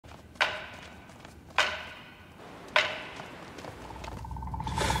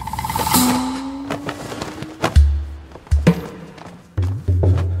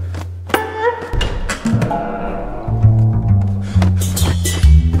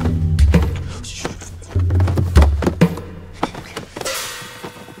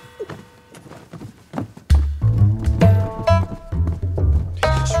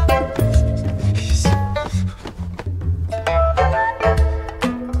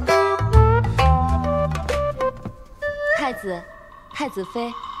子、太子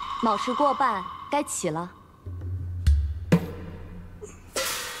妃，卯时过半，该起了。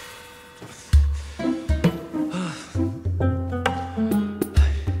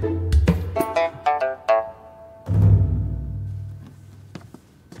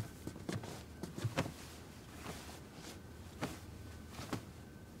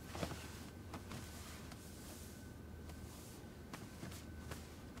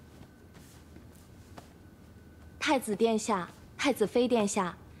太子殿下、太子妃殿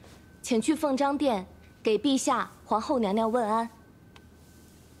下，请去凤章殿给陛下、皇后娘娘问安。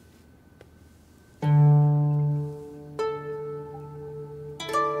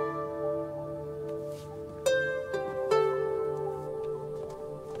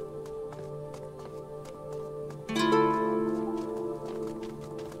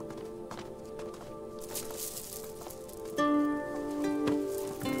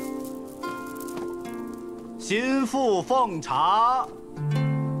心腹奉茶。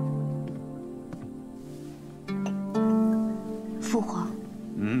父皇。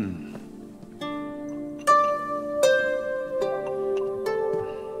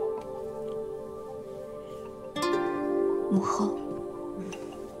母后。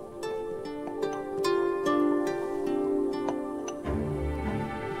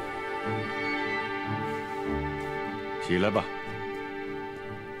起来吧。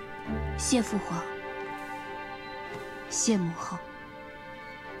谢父皇。 谢母后。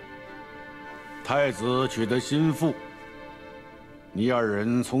太子取得心腹，你二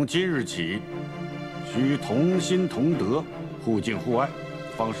人从今日起，需同心同德，互敬互爱，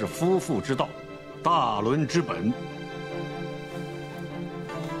方是夫妇之道，大伦之本。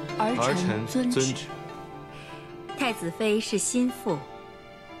儿臣遵旨。太子妃是心腹，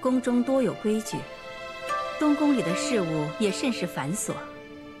宫中多有规矩，东宫里的事务也甚是繁琐。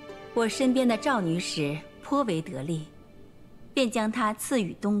我身边的赵女使颇为得力。 便将她赐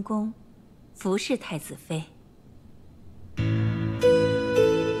予东宫，服侍太子妃。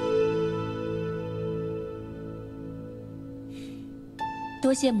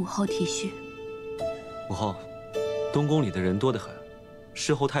多谢母后体恤。母后，东宫里的人多得很，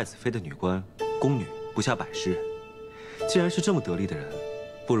侍候太子妃的女官、宫女不下100人。既然是这么得力的人，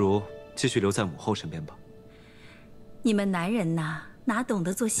不如继续留在母后身边吧。你们男人呐，哪懂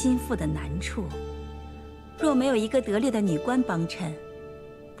得做心腹的难处？ 若没有一个得力的女官帮衬，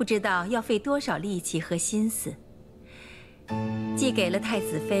不知道要费多少力气和心思。既给了太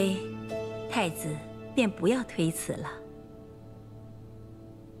子妃，太子便不要推辞了。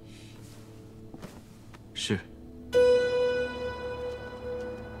是。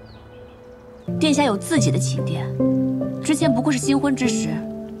殿下有自己的寝殿，之前不过是新婚之时，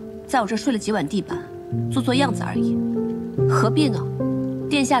在我这睡了几晚地板，做样子而已，何必呢？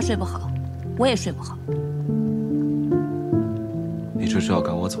殿下睡不好，我也睡不好。 你这是要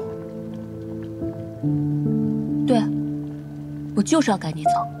赶我走？对，我就是要赶你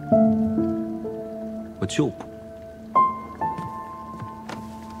走。我就不，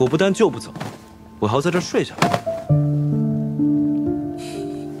我不但就不走，我还要在这睡下来。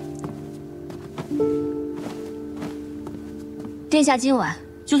殿下今晚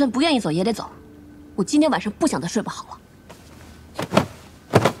就算不愿意走也得走，我今天晚上不想再睡不好了。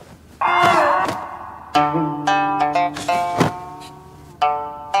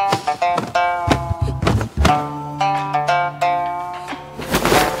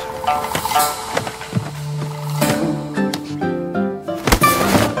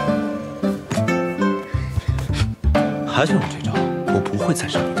 还想用这招？我不会再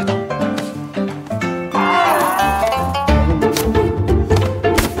上你的当。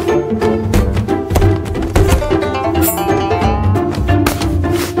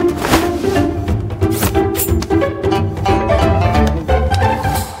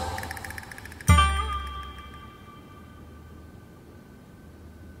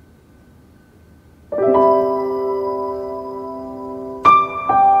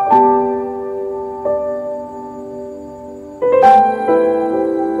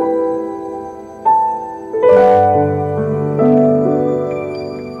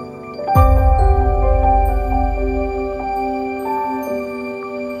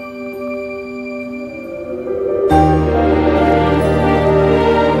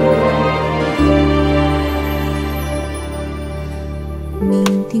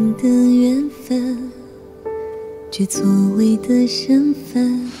却错位的身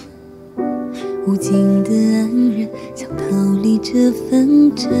份，无尽的安忍，想逃离这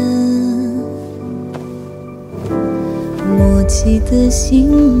纷争。默契的信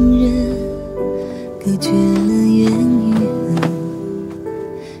任，隔绝了怨与恨，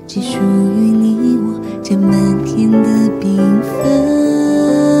只属于你我这着满天的缤纷。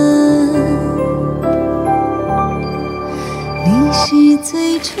你是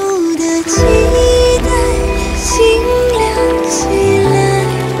最初的期待，心亮起来。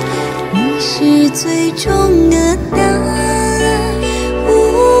你是最终的答案，无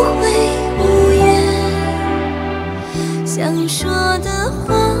悔无怨。想说的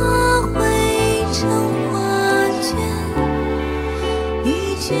话汇成画卷，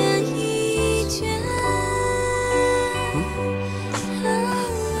一卷一卷。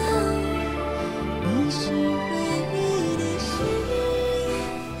你是唯一的誓言，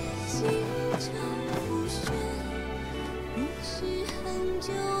心照不宣。你是很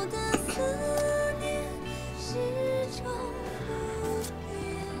久的思念，始终不变。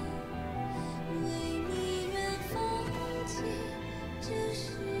为你愿放弃这世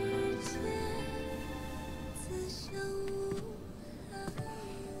界，此生无憾。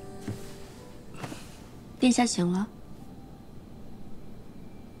殿下醒了。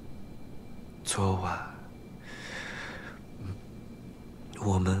昨晚，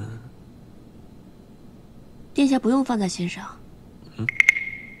我们……殿下不用放在心上。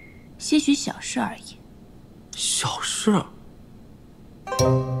些许小事而已。小事。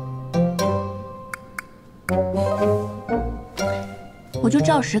我就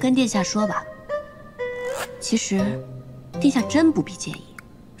照实跟殿下说吧。其实，殿下真不必介意。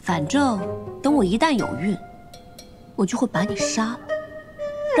反正等我一旦有孕，我就会把你杀了，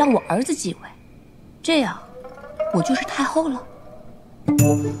让我儿子继位，这样我就是太后了。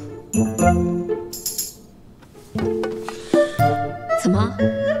怎么？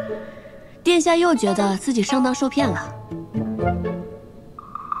殿下又觉得自己上当受骗了？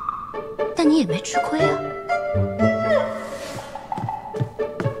但你也没吃亏啊。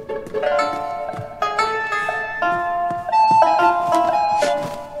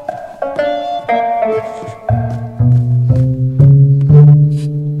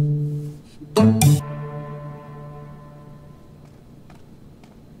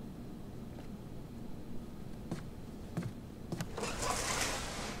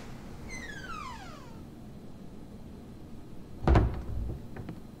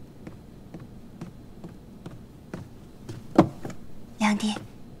梁帝，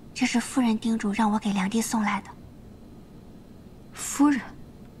这是夫人叮嘱让我给梁帝送来的。夫人，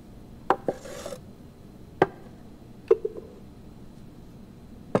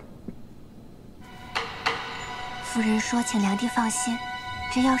夫人说，请梁帝放心，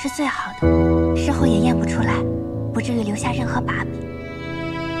这药是最好的，事后也验不出来，不至于留下任何把柄。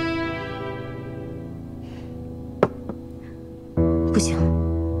不行，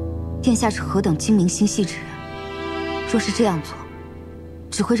殿下是何等精明心细之人，若是这样做，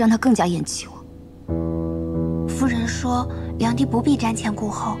只会让他更加厌弃我。夫人说，梁帝不必瞻前顾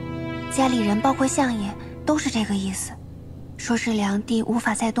后，家里人包括相爷都是这个意思。说是梁帝无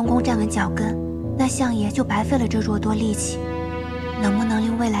法在东宫站稳脚跟，那相爷就白费了这若多力气。能不能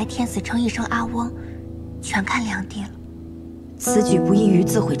令未来天子称一声阿翁，全看梁帝了。此举不异于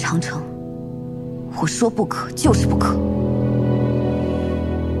自毁长城，我说不可就是不可。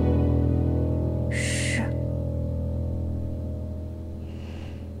是。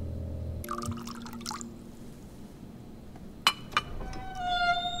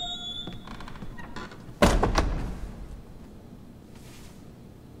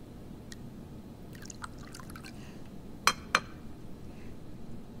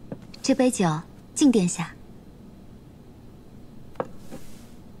这杯酒敬殿下。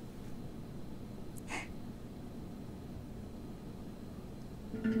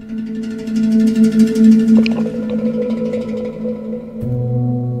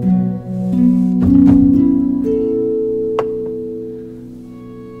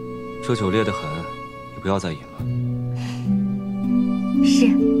这酒烈得很，你不要再饮了。是。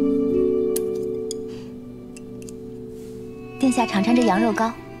殿下尝尝这羊肉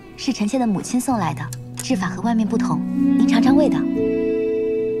糕，是臣妾的母亲送来的，制法和外面不同，您尝尝味道。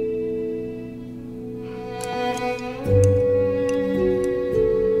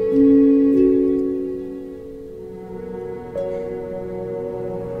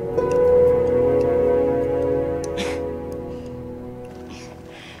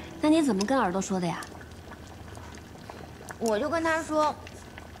那你怎么跟耳朵说的呀？我就跟他说，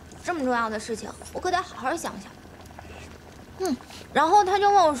这么重要的事情，我可得好好想想。然后他就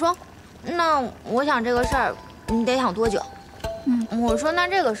问我说，那我想这个事儿，你得想多久？我说那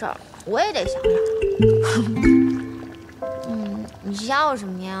这个事儿我也得想想。你笑什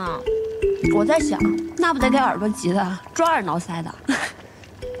么呀？我在想，那不得给耳朵急的抓耳挠腮的。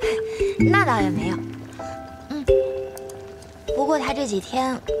那倒也没有。不过他这几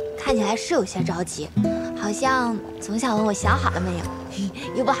天看起来是有些着急，好像总想问我想好了没有，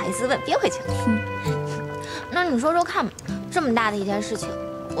又不好意思问，憋回去了。那你说说看吧，这么大的一件事情，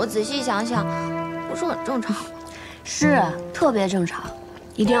我仔细想想，不是很正常？是，特别正常，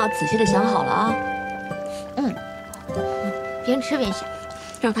一定要仔细的想好了啊。边吃边想，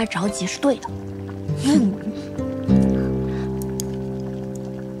让他着急是对的。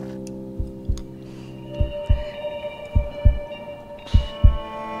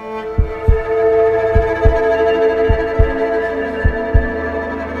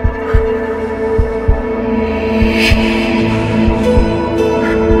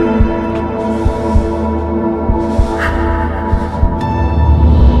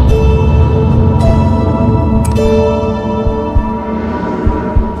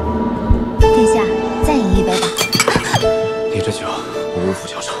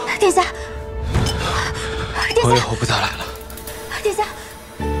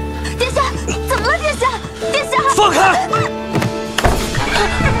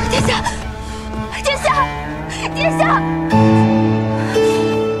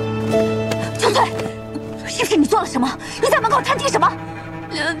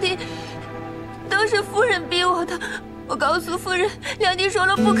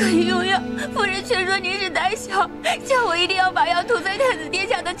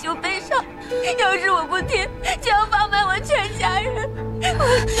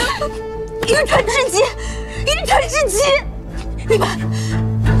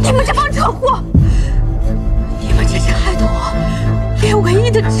你们这帮蠢货，你们真是害得我连唯一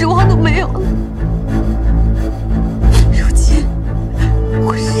的指望都没有了。如今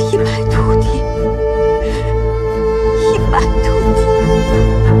我是一败涂地，一败涂地。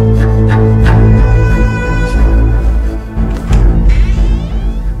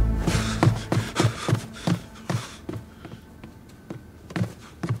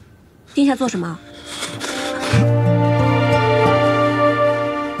殿下做什么？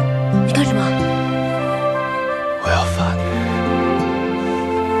 干什么？我要罚你。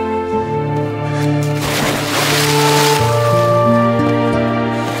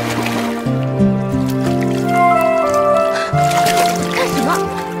干什么？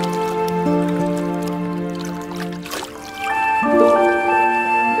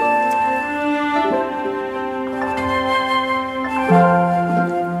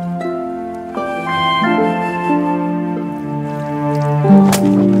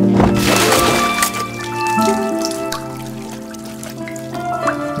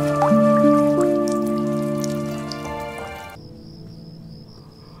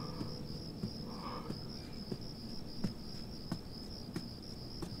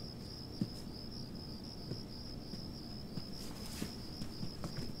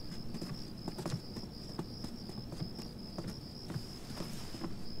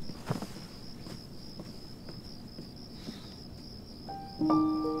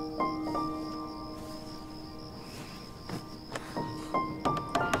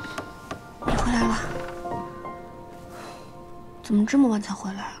你回来了？怎么这么晚才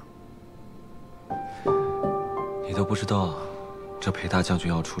回来啊？你都不知道，这裴大将军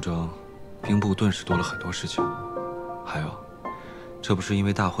要出征，兵部顿时多了很多事情。还有，这不是因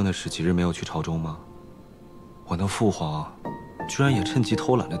为大婚的事几日没有去朝中吗？我那父皇居然也趁机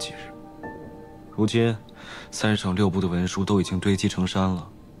偷懒了几日。如今3省6部的文书都已经堆积成山了，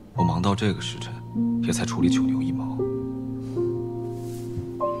我忙到这个时辰，也才处理9牛1毛。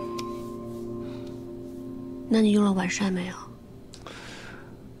那你用了晚膳没有？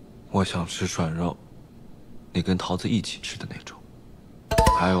我想吃涮肉，你跟桃子一起吃的那种。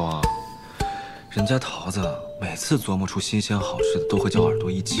还有啊，人家桃子每次琢磨出新鲜好吃的，都会叫耳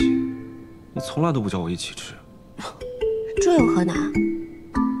朵一起，你从来都不叫我一起吃。这有何难？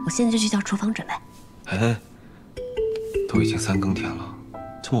我现在就去叫厨房准备。哎，都已经3更天了，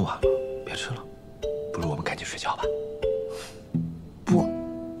这么晚了，别吃了，不如我们赶紧睡觉吧。不，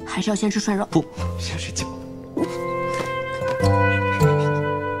还是要先吃涮肉。不，先睡觉。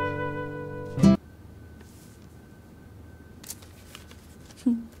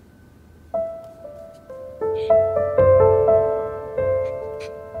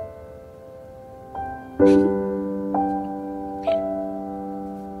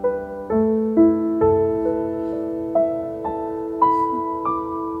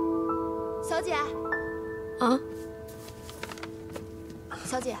小姐，啊，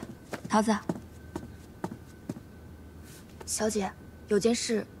小姐，桃子，小姐，有件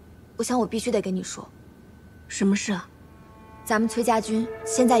事，我想我必须得跟你说。什么事啊？咱们崔家军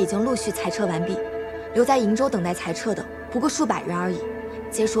现在已经陆续裁撤完毕，留在瀛州等待裁撤的不过数百人而已。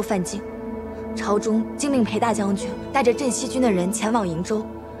皆说犯境，朝中竟命裴大将军带着镇西军的人前往瀛州，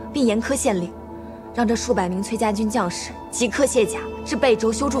并严苛县令，让这数百名崔家军将士即刻卸甲，至贝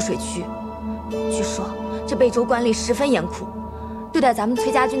州修筑水渠。据说这贝州官吏十分严酷，对待咱们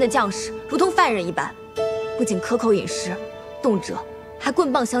崔家军的将士如同犯人一般，不仅克扣饮食，动辄还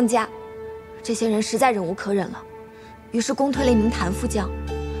棍棒相加。这些人实在忍无可忍了，于是公推了一名谭副将，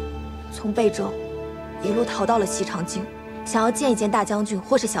从贝州一路逃到了西长京，想要见一见大将军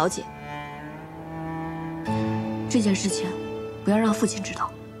或是小姐。这件事情不要让父亲知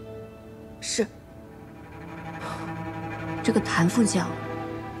道。是。这个谭副将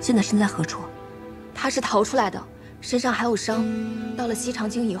现在身在何处？他是逃出来的，身上还有伤。到了西长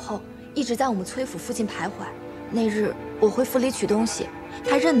京以后，一直在我们崔府附近徘徊。那日我回府里取东西，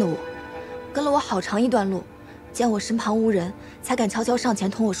他认得我，跟了我好长一段路，见我身旁无人，才敢悄悄上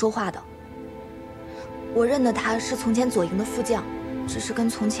前同我说话的。我认得他是从前左营的副将，只是跟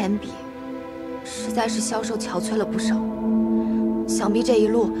从前比，实在是消瘦憔悴了不少。想必这一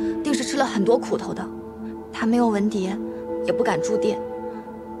路定是吃了很多苦头的。他没有文牒，也不敢住店，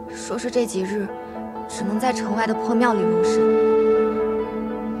说是这几日只能在城外的破庙里容身。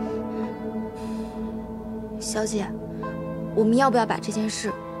小姐，我们要不要把这件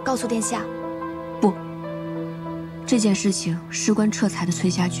事告诉殿下？不，这件事情事关撤财的崔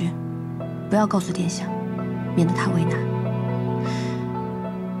家军，不要告诉殿下，免得他为难。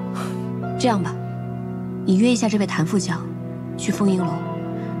这样吧，你约一下这位谭副将，去丰盈楼，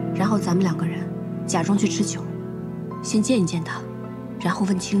然后咱们2个人假装去吃酒，先见一见他，然后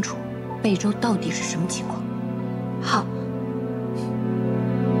问清楚贝州到底是什么情况。好。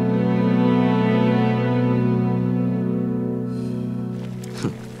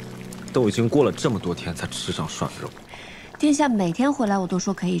都已经过了这么多天才吃上涮肉。殿下每天回来我都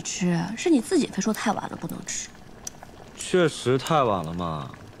说可以吃，是你自己非说太晚了不能吃。确实太晚了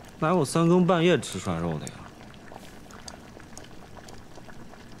嘛，哪有3更半夜吃涮肉的呀？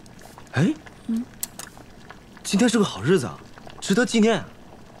哎，今天是个好日子啊，值得纪念。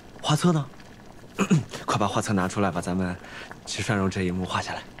画册呢？快把画册拿出来，把咱们吃涮肉这一幕画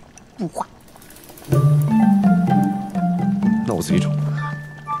下来。不画。那我自己找。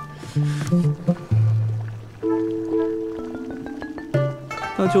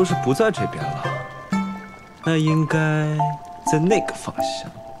那就是不在这边了，那应该在那个方向。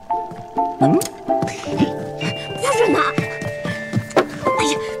不准拿！哎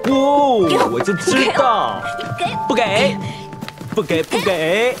呀，不，我就知道，不给，不给，不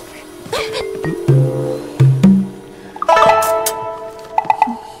给。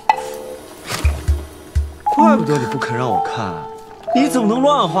怪不得你不肯让我看，你怎么能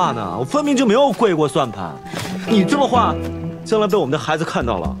乱画呢？我分明就没有跪过算盘，你这么画，将来被我们的孩子看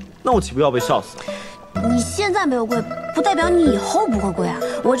到了，那我岂不要被笑死？你现在没有跪，不代表你以后不会跪啊！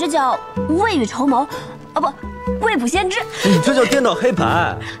我这叫未雨绸缪，啊不，未卜先知。你这叫颠倒黑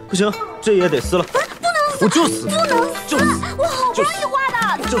白，不行，这也得撕了。不是，不能撕，我就撕，不能撕，就撕，我好不容易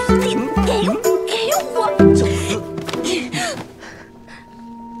画的，就撕，给我，就撕。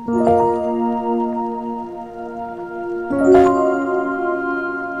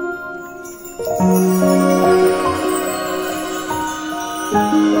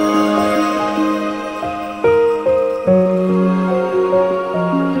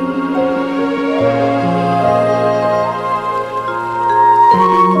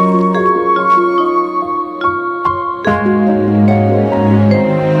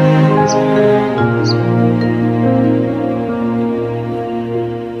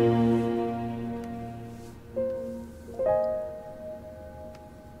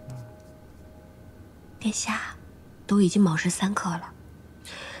殿下，都已经卯时3刻了，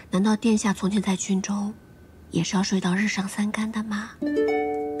难道殿下从前在军中也是要睡到日上3竿的吗？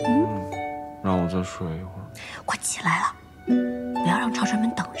让我再睡一会儿。快起来了，不要让朝臣们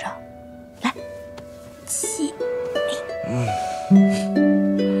等着。来，起。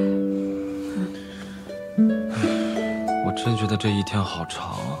我真觉得这一天好长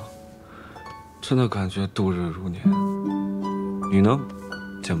啊，真的感觉度日如年。你呢？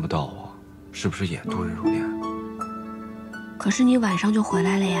见不到我，是不是也度日如年？可是你晚上就回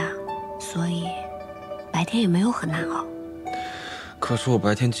来了呀，所以白天也没有很难熬。可是我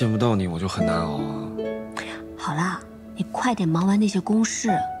白天见不到你，我就很难熬啊。好了，你快点忙完那些公事，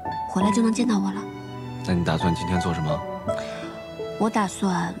回来就能见到我了。那你打算今天做什么？我打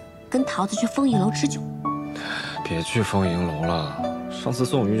算跟桃子去丰盈楼吃酒。别去丰盈楼了，上次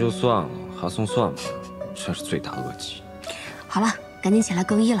送鱼就算了，还送蒜盘，真是罪大恶极。好了，赶紧起来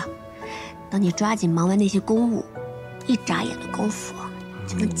更衣了。等你抓紧忙完那些公务，一眨眼的功夫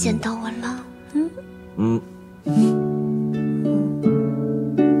就能见到我了。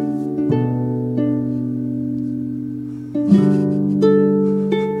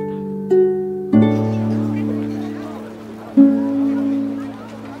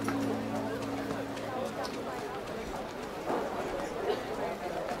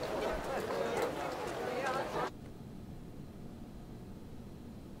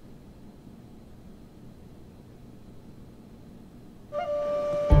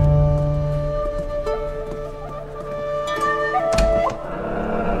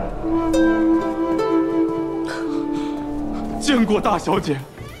过大小姐。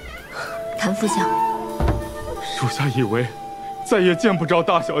谭副相，属下以为再也见不着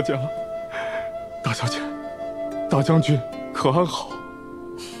大小姐了。大小姐，大将军可安好？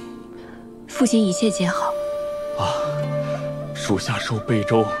父亲一切皆好。啊，属下受贝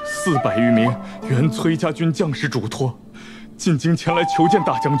州400余名原崔家军将士嘱托，进京前来求见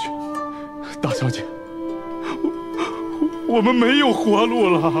大将军。大小姐，我们没有活路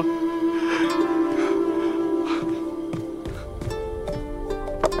了。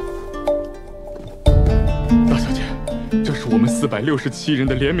大小姐，这是我们467人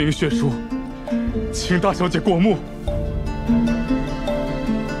的联名血书，请大小姐过目。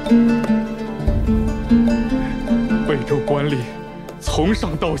贝州官吏从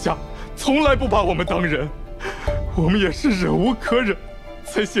上到下从来不把我们当人，我们也是忍无可忍，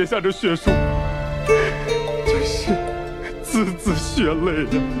才写下这血书，真是字字血泪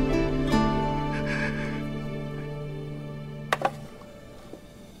呀。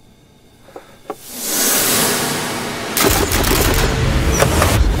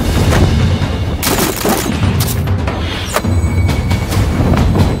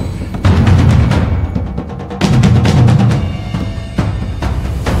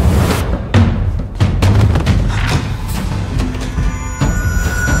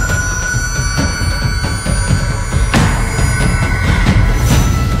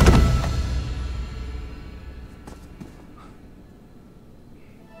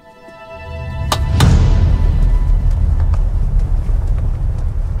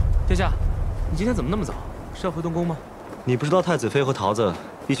殿下，你今天怎么那么早？是要回东宫吗？你不知道太子妃和桃子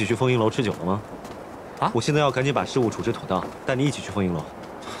一起去凤英楼吃酒了吗？啊！我现在要赶紧把事务处置妥当，带你一起去凤英楼。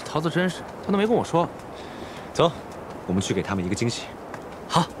桃子真是，她都没跟我说。走，我们去给他们一个惊喜。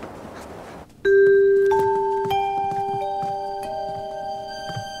好。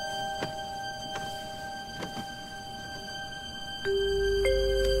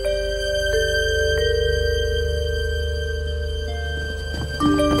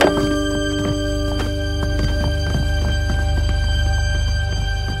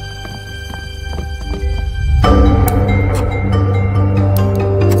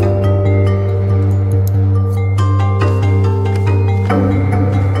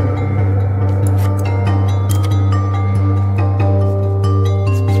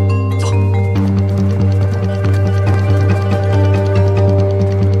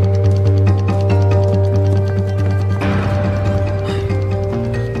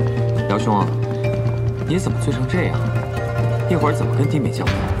醉成这样，一会儿怎么跟弟妹交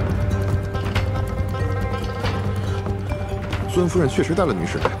代？尊夫人确实带了女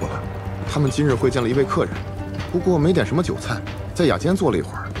使来过了，他们今日会见了一位客人，不过没点什么酒菜，在雅间坐了一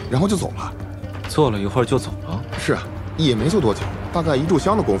会儿，然后就走了。坐了一会儿就走了？是啊，也没坐多久，大概1炷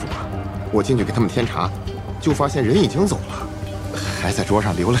香的功夫吧。我进去给他们添茶，就发现人已经走了，还在桌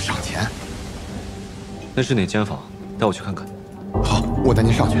上留了赏钱。那是哪间房？带我去看看。好，我带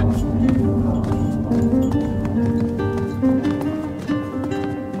您上去。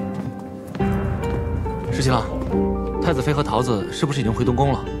十七郎，太子妃和桃子是不是已经回东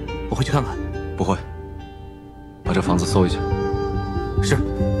宫了？我回去看看。不会，把这房子搜一下。是。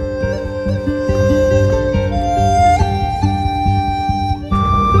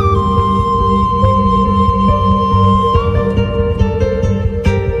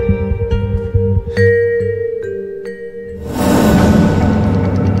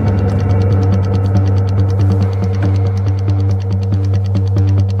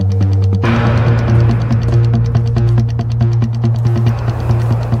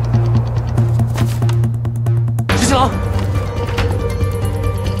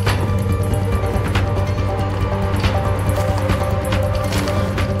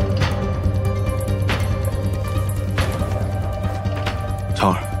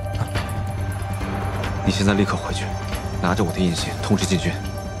长儿，你现在立刻回去，拿着我的印信通知禁军，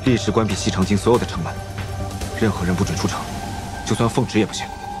立时关闭西长京所有的城门，任何人不准出城，就算奉旨也不行。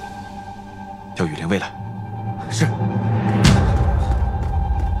叫羽连卫来。是。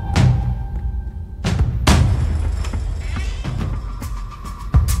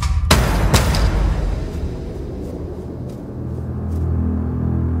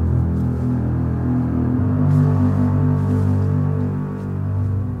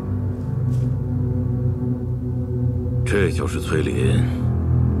这就是崔林，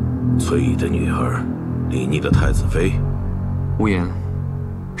崔乙的女儿，李逆的太子妃。无言，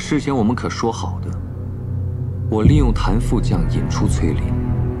事前我们可说好的，我利用谭副将引出崔林，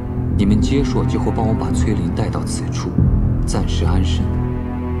你们接硕就会帮我把崔林带到此处，暂时安身。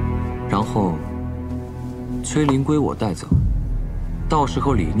然后，崔林归我带走，到时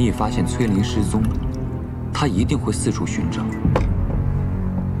候李逆发现崔林失踪，他一定会四处寻找。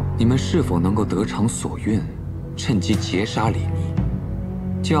你们是否能够得偿所愿，趁机劫杀李尼，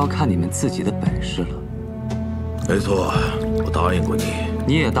就要看你们自己的本事了。没错，我答应过你，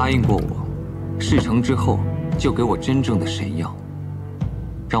你也答应过我，事成之后就给我真正的神药，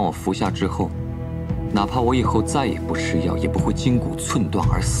让我服下之后，哪怕我以后再也不吃药，也不会筋骨寸断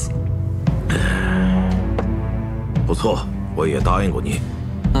而死。不错，我也答应过你。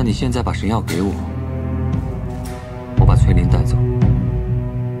那你现在把神药给我，我把翠林带走。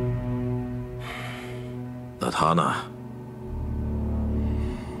那他呢？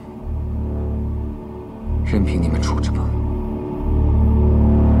任凭你们处置吧。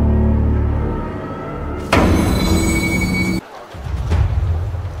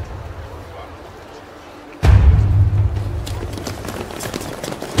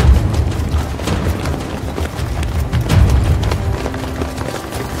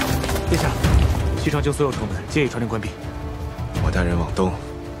殿下，西长京所有城门皆已传令关闭。我带人往东，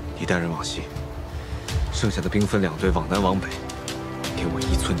你带人往西，剩下的兵分两队往南往北，给我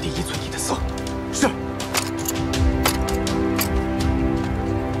一寸地一寸地的搜。是。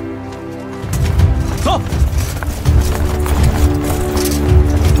走。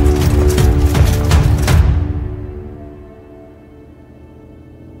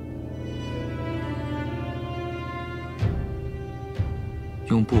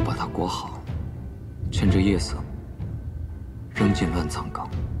用布把它裹好，趁着夜色扔进乱葬岗。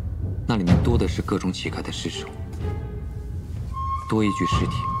那里面多的是各种乞丐的尸首，多一具尸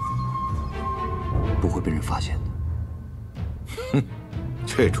体不会被人发现的。哼，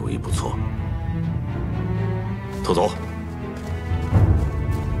这主意不错。偷走。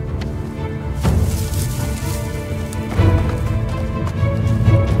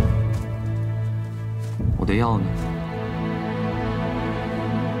我的药呢？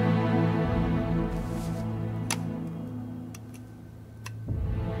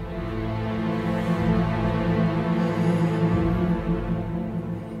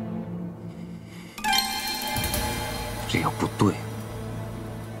这药不对。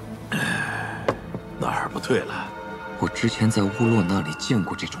哪儿不对了？我之前在乌洛那里见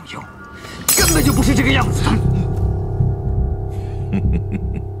过这种药，根本就不是这个样子的。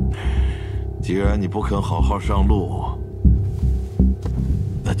既然你不肯好好上路，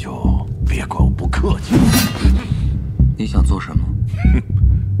那就别怪我不客气。你想做什么？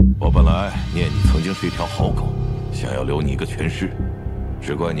我本来念你曾经是一条好狗，想要留你一个全尸，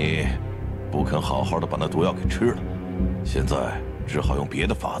只怪你不肯好好的把那毒药给吃了，现在只好用别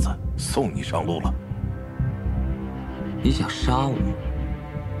的法子送你上路了。你想杀我？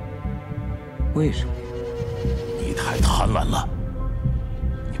为什么？你太贪婪了。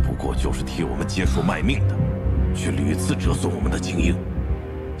你不过就是替我们结束卖命的，却屡次折损我们的精英。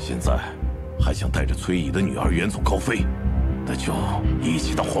现在还想带着崔乙的女儿远走高飞，那就一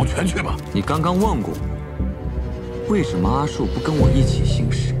起到黄泉去吧。你刚刚问过我，为什么阿树不跟我一起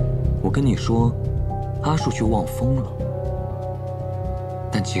行事？我跟你说，阿树去望风了。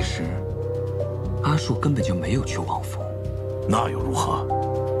但其实，阿树根本就没有去望风。那又如何？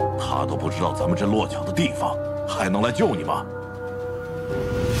他都不知道咱们这落脚的地方，还能来救你吗？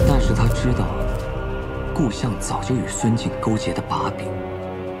但是他知道，顾相早就与孙敬勾结的把柄，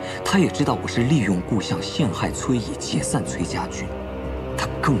他也知道我是利用顾相陷害崔乙，解散崔家军。他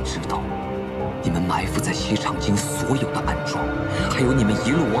更知道，你们埋伏在西长京所有的暗桩，还有你们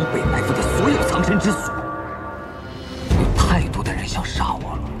一路往北埋伏的所有藏身之所。有太多的人想杀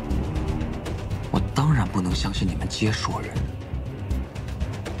我了，我当然不能相信你们皆说人，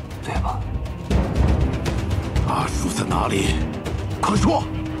对吧？阿树在哪里？快说！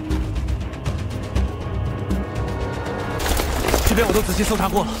这边我都仔细搜查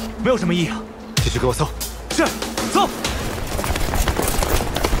过了，没有什么异样。继续给我搜。是，走。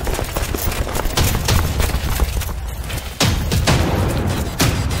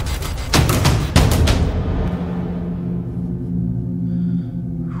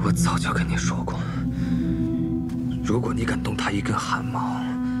我早就跟你说过，如果你敢动他一根汗毛，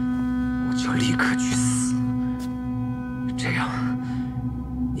我就立刻去死。这样，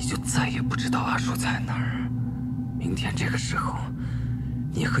你就再也不知道阿树在哪儿。明天这个时候，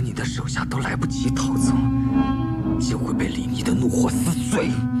你和你的手下都来不及逃走，就会被李尼的怒火撕碎。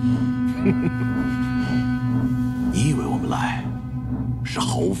你以为我们来是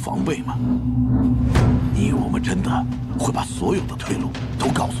毫无防备吗？你以为我们真的会把所有的退路都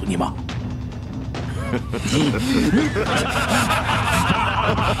告诉你吗？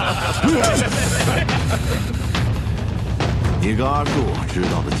你跟阿树知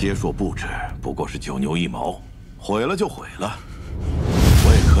道的接硕布置不过是九牛一毛，毁了就毁了，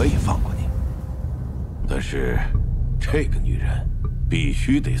我也可以放过你。但是，这个女人必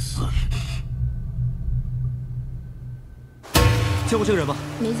须得死。见过这个人吗？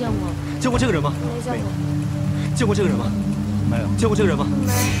没见过。见过这个人吗？没见过。见过这个人吗？没有。见过这个人吗？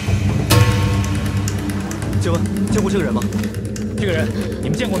请问见过这个人吗？这个人你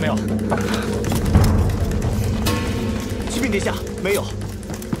们见过没有？启禀殿下，没有。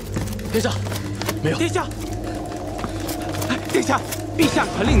殿下，没有。殿下，殿下，陛下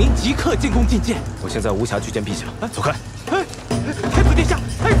传令您即刻进宫觐见。我现在无暇去见陛下，走开。太子殿下，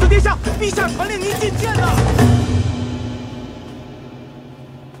太子殿下，陛下传令您觐见啊！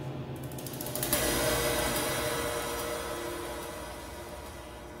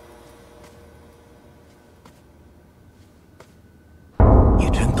你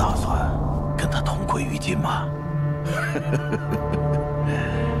真打算跟他同归于尽吗？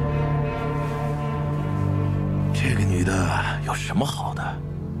这个女的有什么好的？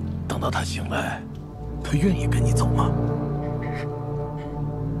等到她醒来，她愿意跟你走吗？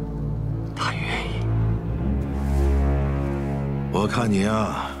她愿意。我看你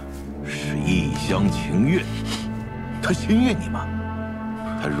啊，是一厢情愿。她心悦你吗？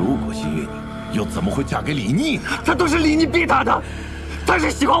她如果心悦你，又怎么会嫁给李逆呢？她都是李逆逼她的，她是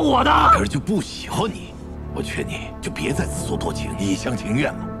喜欢我的。可是就不喜欢你，我劝你就别再自作多情、一厢情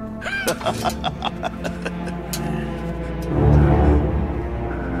愿了。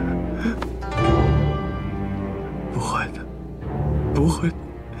不会的，不会的，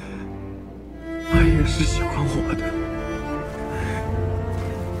他也是喜欢我的。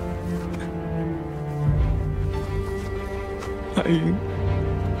阿英，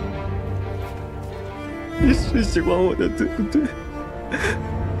你是喜欢我的，对不对？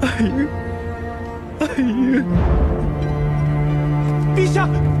阿英，阿英，陛下，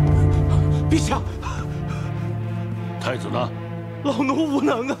陛下，太子呢？老奴无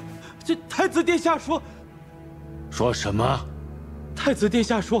能啊！这太子殿下说。说什么？太子殿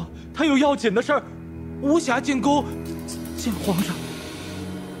下说他有要紧的事儿，无暇进宫见皇上。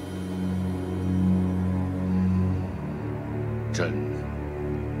朕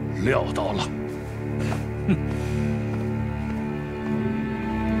料到了。哼。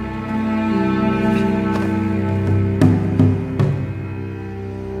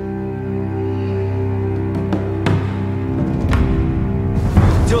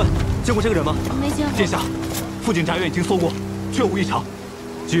请问见过这个人吗？没见过。殿下。附近宅院已经搜过，确无异常，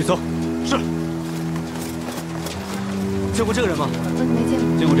继续搜。是。见过这个人吗？没见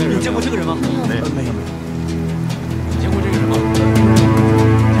过。见过这个人？有见过这个人吗？没有。没有。见过这个人吗？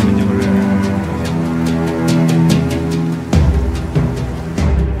见过这个人。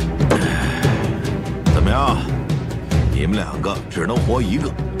怎么样？你们两个只能活一个。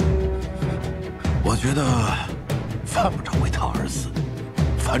我觉得犯不着为他而死，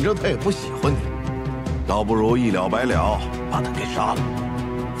反正他也不喜欢你。倒不如一了百了，把他给杀了。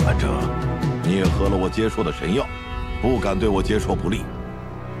反正你也喝了我接说的神药，不敢对我接说不利。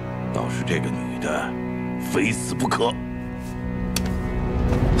倒是这个女的，非死不可。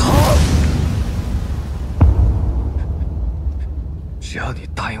好，只要你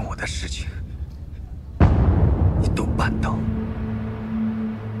答应我的事情，你都办到，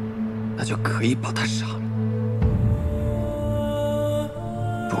那就可以把他杀了。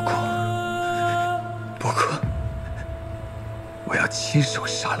不过，我要亲手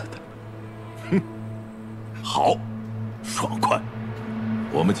杀了他。哼，好，爽快。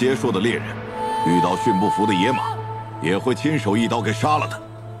我们接受的猎人遇到驯不服的野马，也会亲手一刀给杀了他。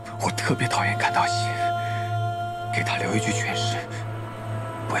我特别讨厌看到血，给他留一句全尸，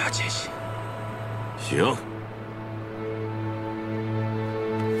不要见血。行，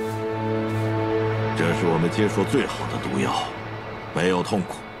这是我们接受最好的毒药，没有痛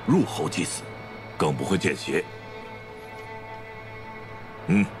苦，入喉即死。更不会见血。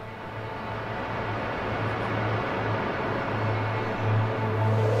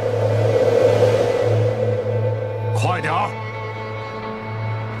快点儿！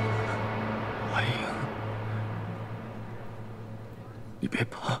阿英，你别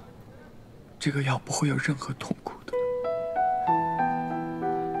怕，这个药不会有任何痛苦的，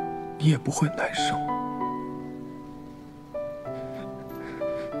你也不会难受。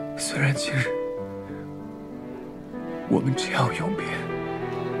虽然今日我们只要永别，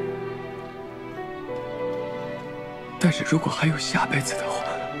但是如果还有下辈子的话，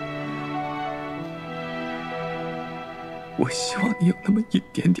我希望你有那么一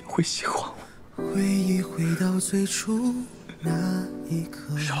点点会喜欢我。回忆回到最初那一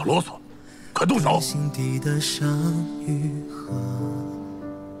刻，少啰嗦，快动手！心底的伤愈合，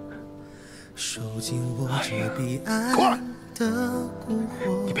收紧我这彼岸的蛊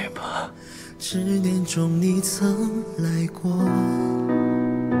惑。你别怕，执念中你曾来过，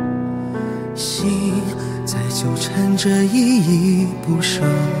心在纠缠着依依不舍，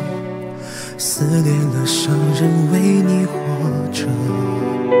撕裂了伤人为你活着。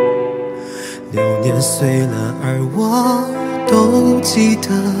流年碎了，而我都记得，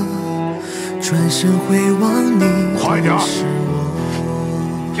转身回望你的是我。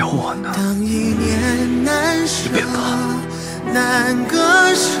有我呢。当一念难舍，难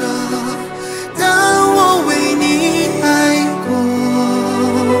割舍。当我为你爱过，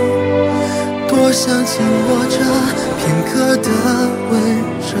多想紧握着片刻的温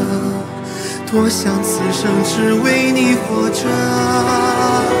热，多想此生只为你活着。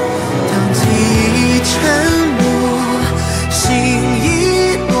当记忆沉默，心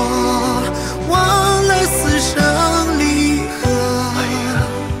已落，忘了此生离合，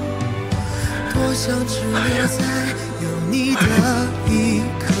多想只留在有你的一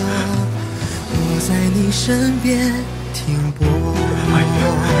刻，我在你身边停泊。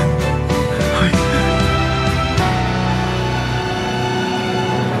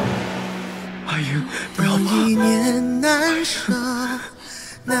当一念难舍，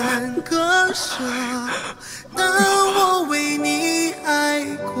难割舍，当我为你爱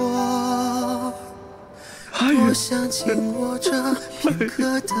过，多想紧握着片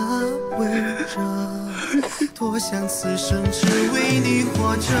刻的温热，多想此生只为你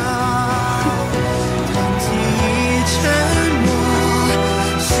活着。当记忆沉默，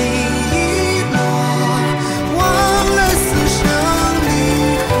心已落，忘了此生离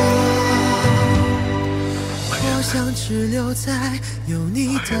合，多想只留在有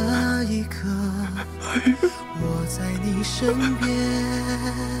你的一刻，我在你身边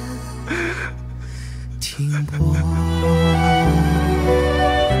停泊。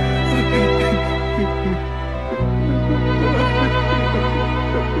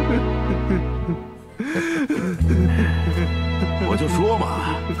我就说嘛，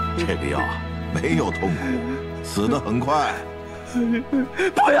这个药没有痛苦，死得很快。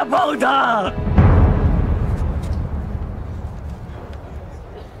不要碰他！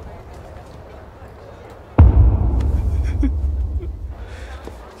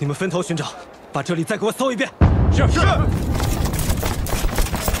你们分头寻找，把这里再给我搜一遍。是。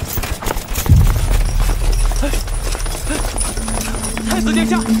太子殿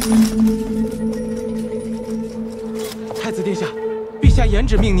下，太子殿下，陛下严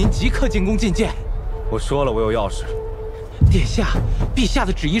旨命您即刻进宫觐见。我说了，我有要事。殿下，陛下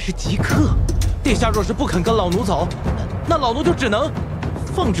的旨意是即刻。殿下若是不肯跟老奴走，那老奴就只能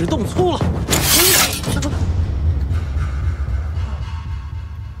奉旨动粗了。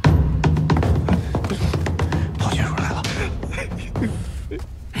陶玄叔来了。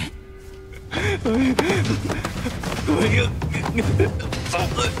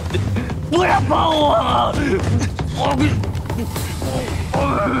不要帮我！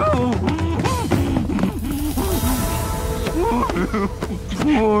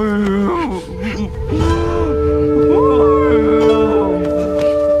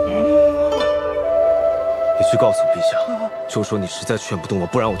你去告诉陛下，就说你实在劝不动我，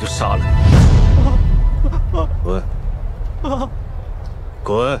不然我就杀了你。滚！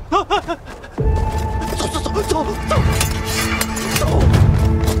滚！走！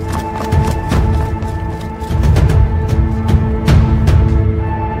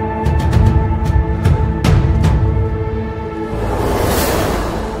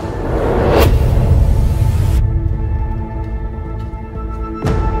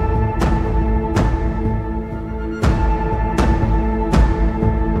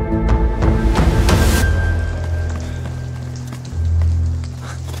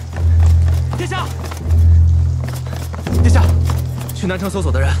去南城搜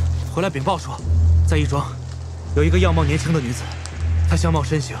索的人回来禀报说，在义庄有一个样貌年轻的女子，她相貌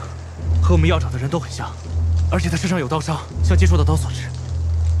身形和我们要找的人都很像，而且她身上有刀伤，像接触到刀所致。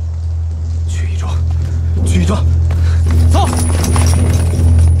去义庄，去义庄，走！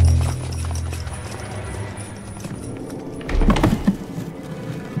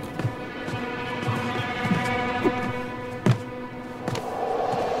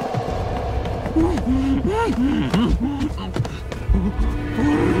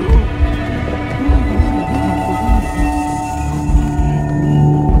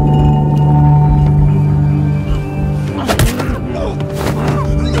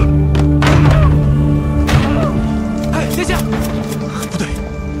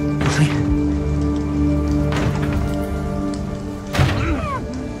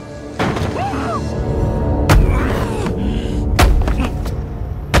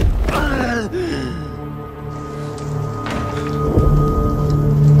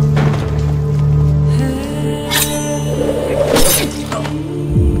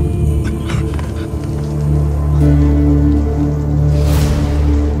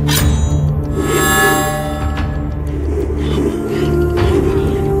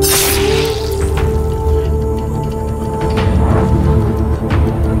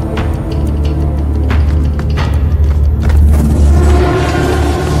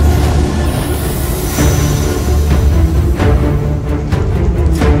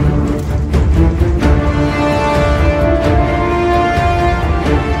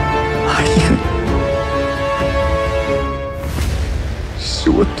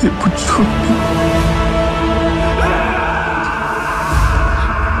我对不住你。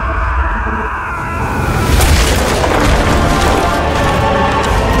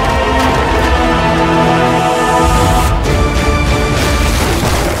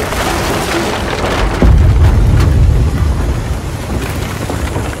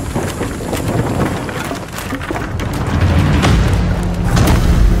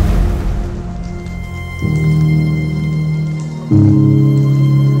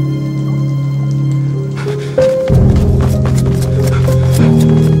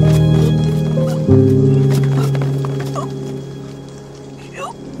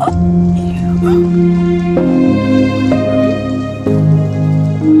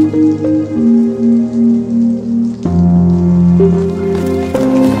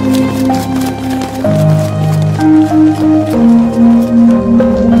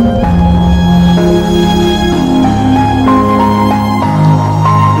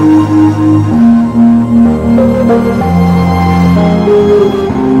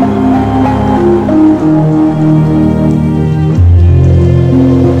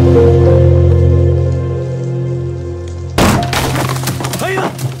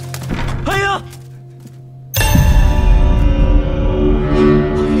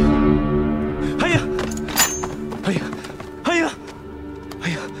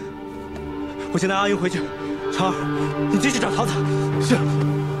我先带阿英回去，长儿，你继续找桃子。是。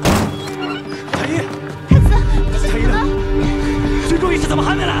太医，太子，太医呢？军中义士怎么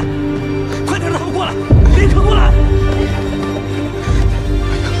还没来？快点让他们过来，立刻过来！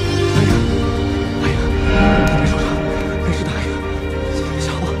哎呀，你别受伤，没事的，哎呀，小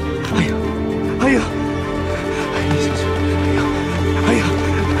宝，哎呀，哎呀，哎呀，小心，哎呀，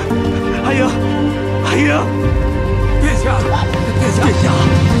哎呀，哎呀，殿下，殿下，殿下。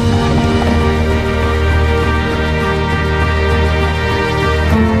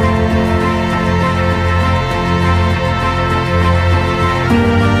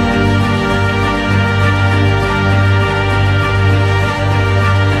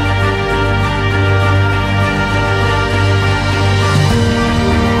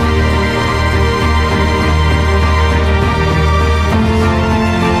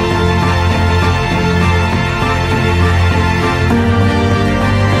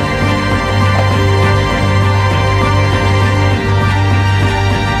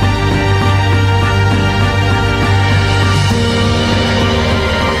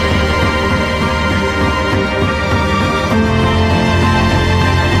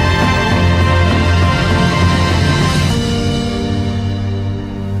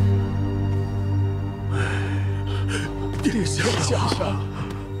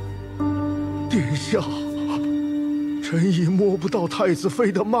殿下，臣已摸不到太子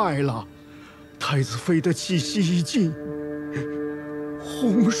妃的脉了，太子妃的气息已尽，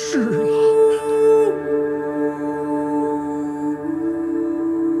红逝了。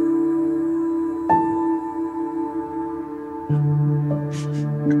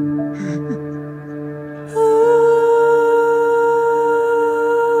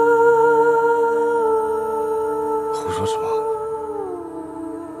胡说什么？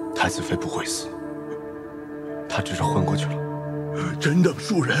太子妃不会死，她只是昏过去了。真的，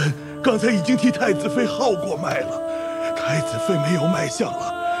庶人刚才已经替太子妃号过脉了，太子妃没有脉象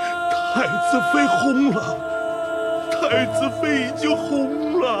了，太子妃轰了，太子妃已经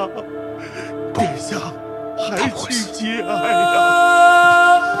轰了，殿下还请节哀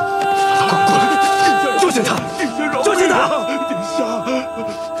呀！快过来，救下他！救下他！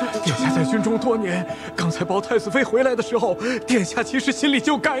殿下在军中多年，刚才保太子妃回来的时候，殿下其实心里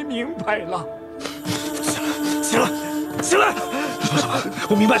就该明白了。起来，起来！你说什么？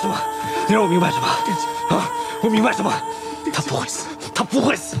我明白什么？你让我明白什么？啊！我明白什么？他不会死，他不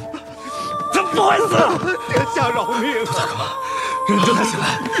会死，他不会死！殿下饶命！他干嘛？人救他起来！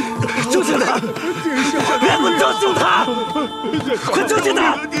救起他！殿下，别给我救救他！快救起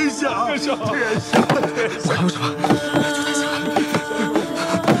他！殿下，殿下，不管用什么，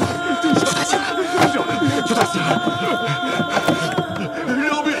救他起来！救他起来！救他起来！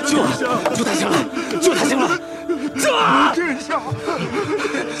饶命！救啊！救他行了！救他行了！救啊！殿下。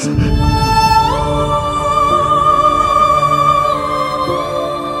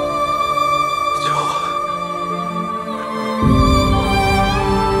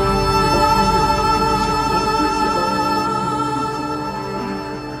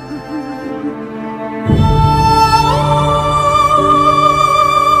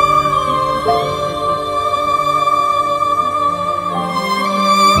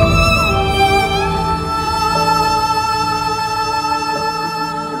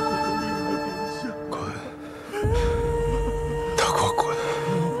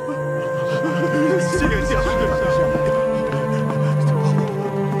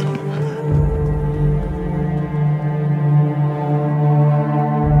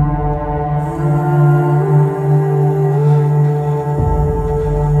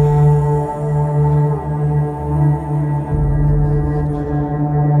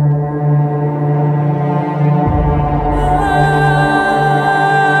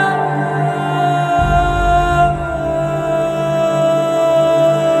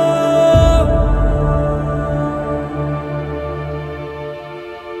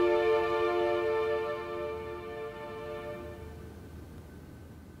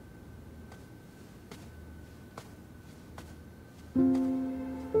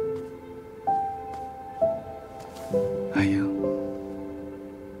爱英，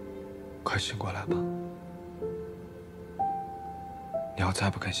快醒过来吧！你要再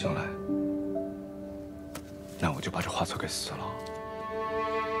不肯醒来，那我就把这花册给撕了。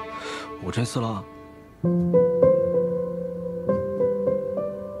我真撕了。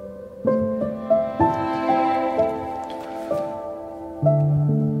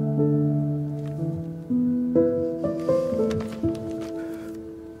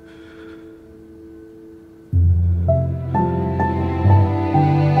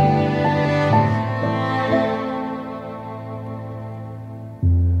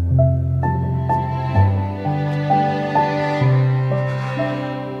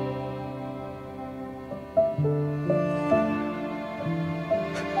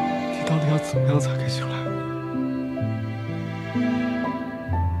怎么样才肯醒来？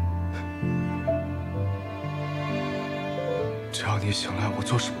只要你醒来，我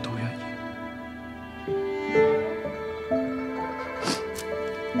做什么都愿意。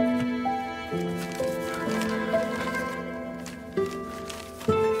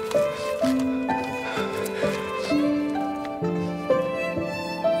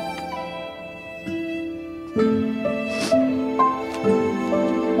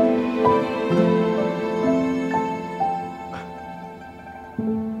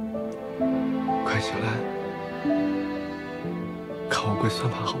快醒来，看我跪算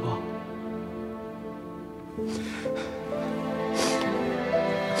盘好不好？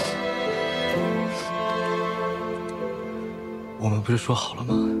我们不是说好了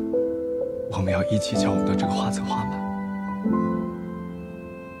吗？我们要一起将我们的这个画册画满。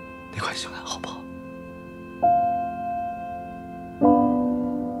你快醒来好不好？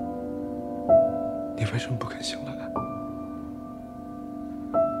你为什么不肯醒来？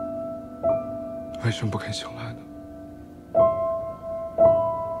为什么不肯醒来呢？为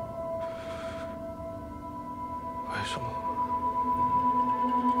什么？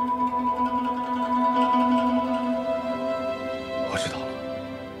我知道了，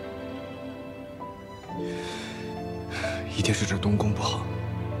一定是这东宫不好，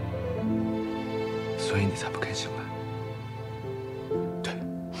所以你才不肯醒来。对，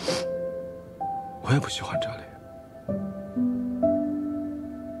我也不喜欢这里，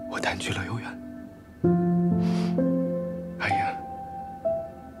我单去了悠远。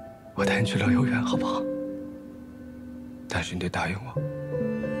我带你去乐游园，好不好？但是你得答应我，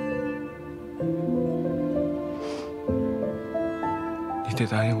你得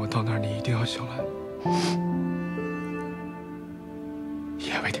答应我，到那儿你一定要醒来，一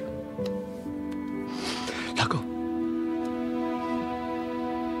言为定。拉钩。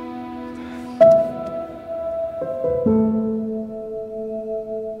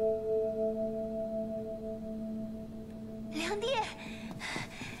梁帝，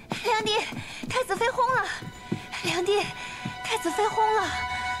梁帝，太子妃薨了！梁帝，太子妃薨了！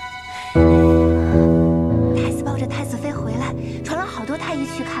太子抱着太子妃回来，传了好多太医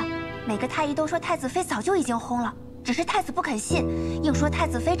去看，每个太医都说太子妃早就已经薨了，只是太子不肯信，硬说太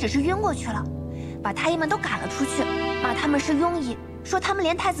子妃只是晕过去了，把太医们都赶了出去，骂他们是庸医，说他们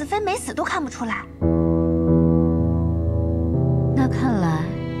连太子妃没死都看不出来。那看来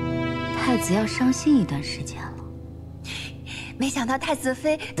太子要伤心一段时间了。没想到太子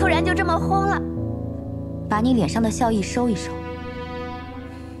妃突然就这么薨了，把你脸上的笑意收一收。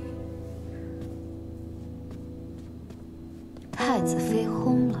太子妃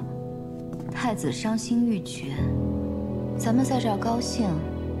薨了，太子伤心欲绝，咱们在这儿高兴，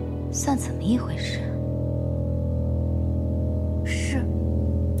算怎么一回事？是。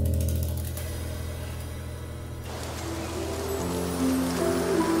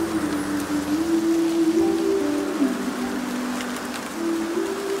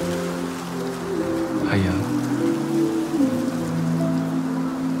阿言，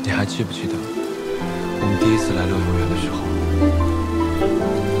你还记不记得我们第一次来乐游园的时候，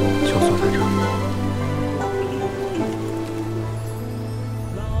就坐在这儿？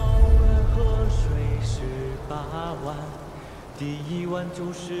河水18弯，第一弯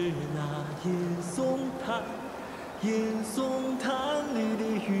就是那银松潭，银松潭里的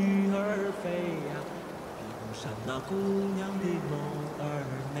鱼儿飞呀，比不上那姑娘的眸儿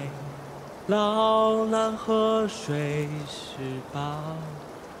美。老衲河水18。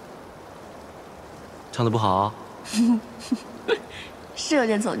唱得不好，是有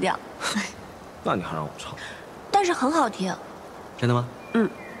点走调，那你还让我唱？但是很好听。真的吗？嗯。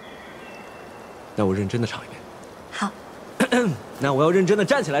那我认真的唱一遍。好。那我要认真的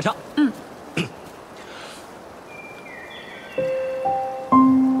站起来唱。嗯。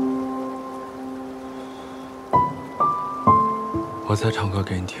我再唱歌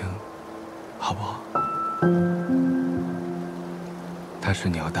给你听，好不好？但是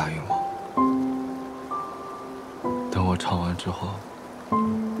你要答应我，等我唱完之后，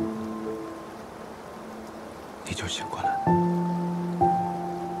你就醒过来。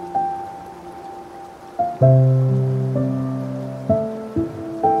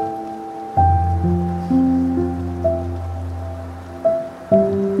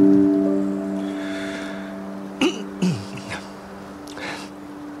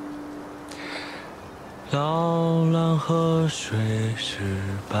老狼河水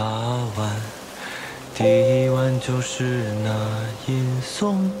18弯，第一弯就是那银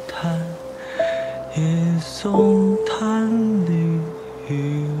松滩，银松滩里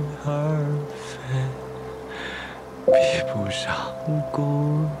鱼儿飞，比不上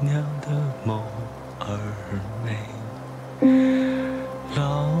姑娘的眸儿美。老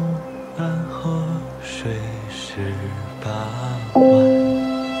蓝河水18弯。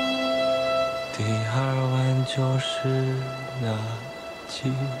第2弯就是那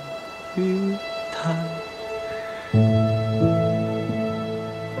鲫鱼滩，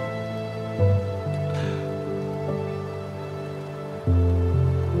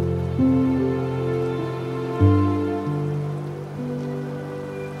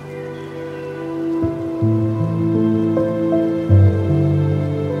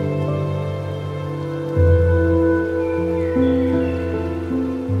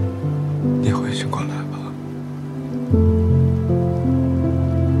你会醒过来吧？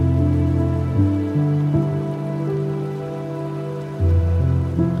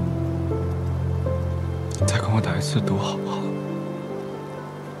再跟我打一次赌好不好？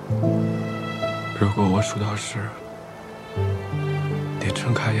如果我数到10，你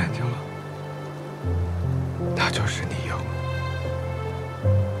睁开眼睛了，那就是你赢了。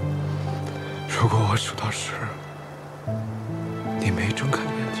如果我数到10，你没睁开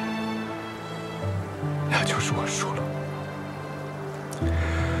眼睛，那就是我输了。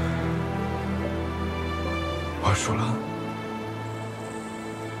我输了。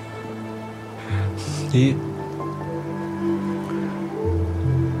1、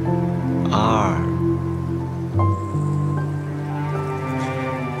2、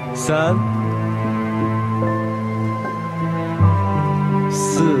3、4。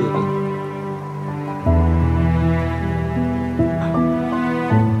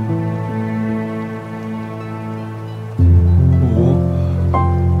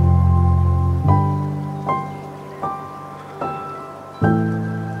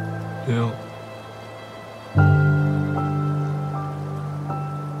6、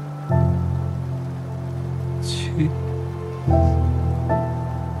7、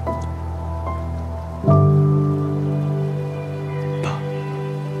8、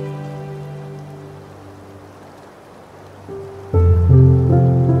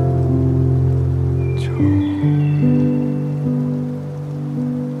9。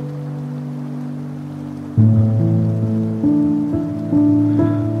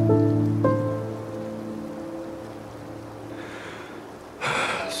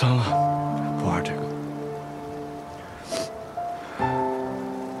算了，不玩这个。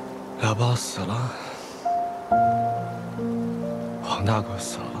俩豹死了，黄大哥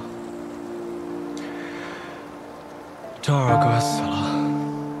死了，赵二哥死了，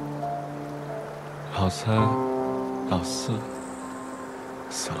老三、老四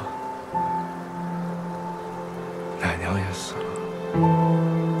死了，奶娘也死了，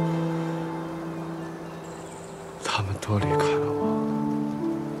他们都离开了我。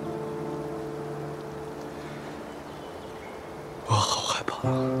我好害怕，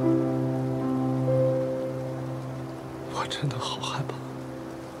我真的好害怕，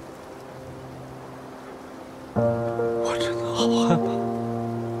我真的好害怕。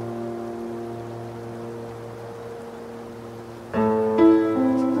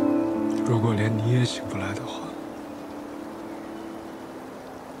如果连你也醒不来的话，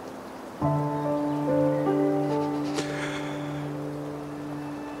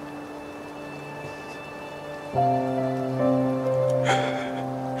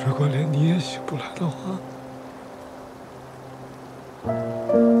如果连你也醒不来的话，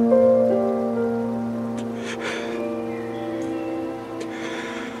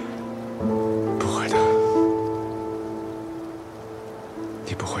不会的，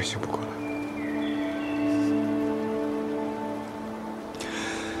你不会醒不过来。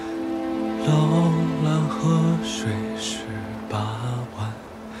老蓝河水18弯，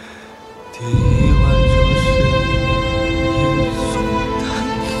第一弯就是银松滩，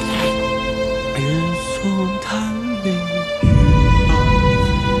银松滩里鱼儿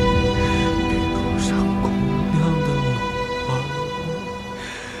飞，比不上姑娘的眸儿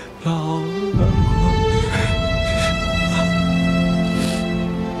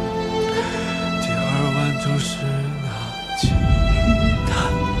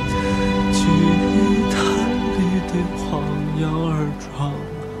摇而闯，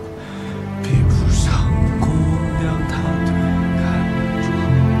比不上姑娘她推开了窗。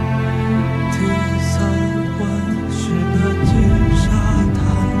第三关是那金沙滩，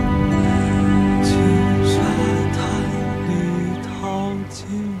金沙滩里淘金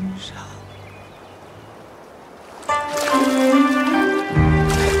山。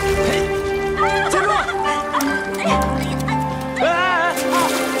站住！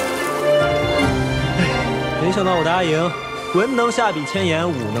没想到我的阿莹，文能下笔千言，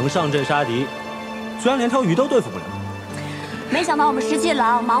武能上阵杀敌，居然连条鱼都对付不了。没想到我们17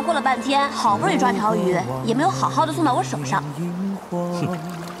郎忙活了半天，好不容易抓条鱼，也没有好好的送到我手上。哼，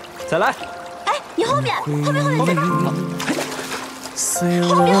再来！哎，你后面，这边！后面！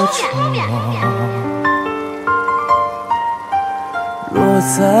落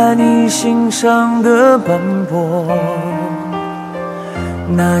在你心上的斑驳，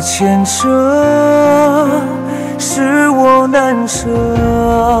那牵扯使我难舍。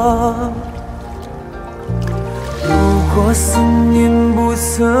如果思念不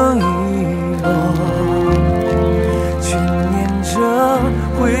曾遗落，却念着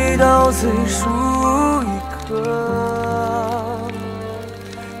回到最初一刻。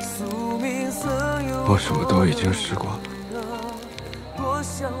我什么都已经试过了，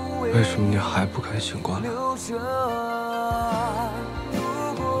为什么你还不肯醒过来？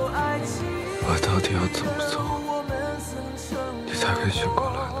我到底要怎么做，你才肯醒过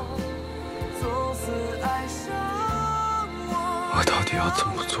来呢？我到底要怎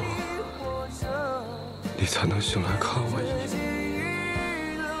么做，你才能醒来看我一眼？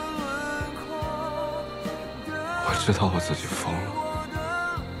我知道我自己疯了，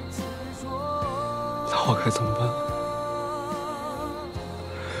那我该怎么办？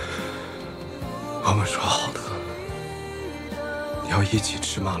我们说好的要一起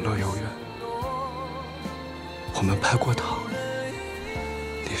吃马乐游园，我们拍过糖，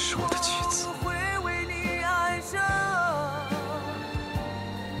你是我的妻子。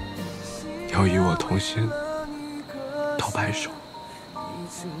要与我同心到白首。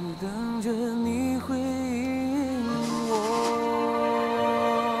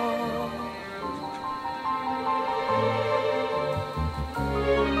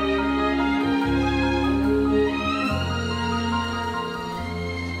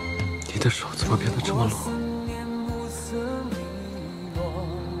你的手怎么变得这么冷？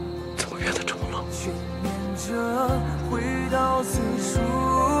怎么变得这么冷？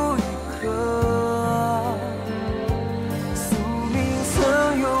宿命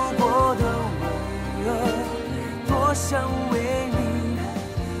曾有过的巍峨，多想为你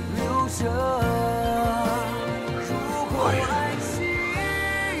留着。我以为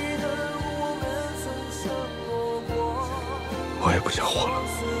我也不想活了。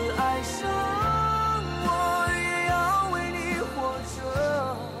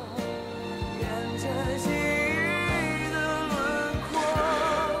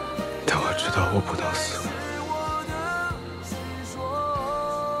但我知道我不能死，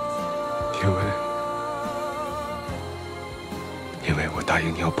因为我答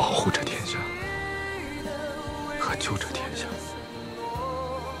应你要保护这天下和救这天下，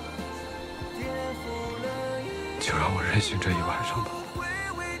就让我任性这一晚上吧。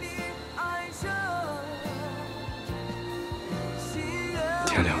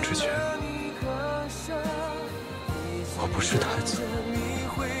天亮之前，我不是太子，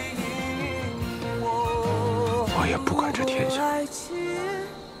我也不管这天下，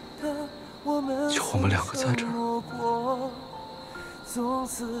就我们两个在这儿，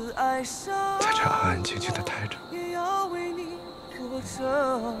在这安安静静的待着，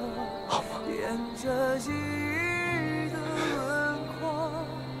好吗？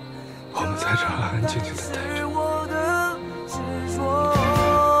我们在这安安静静的待着。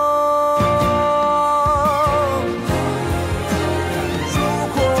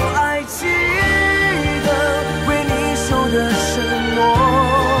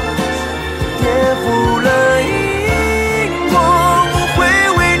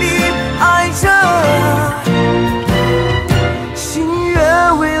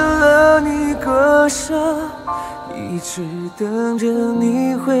一直等着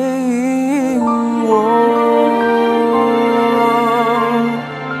你回应我。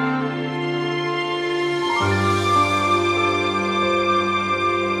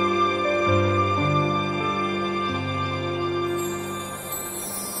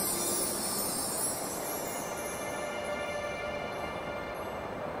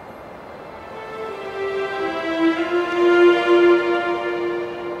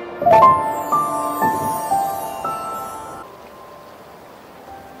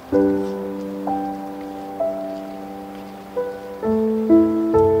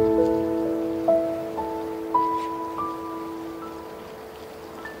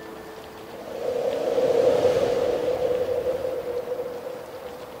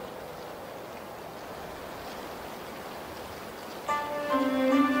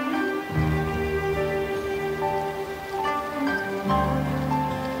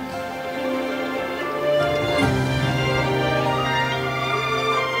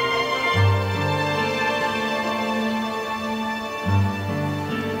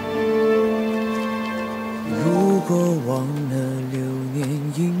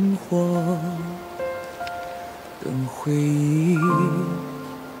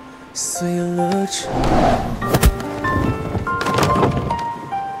碎了尘。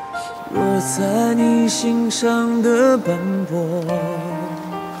落在你心上的斑驳，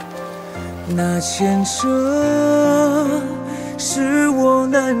那牵扯使我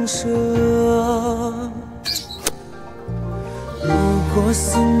难舍。如果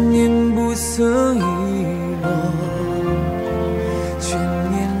思念不曾遗落，却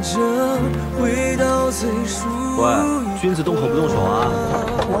念着回到最初。喂，君子动口不动手啊！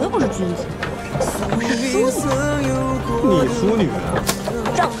我又不是君子，我是淑女。你淑女？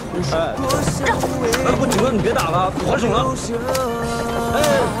丈夫的淑。丈夫。哎，不，警官，你别打了，还手了。哎。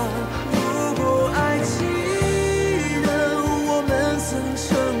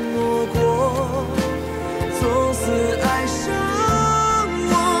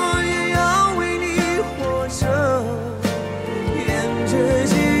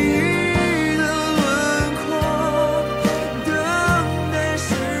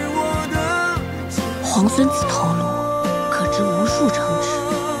 皇孙子头颅，可知无数城池，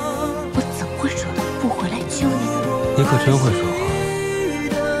我怎会舍得不回来救你呢？你可真会说话，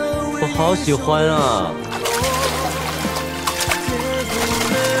我好喜欢啊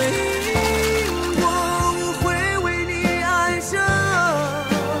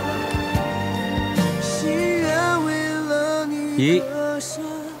！1、2、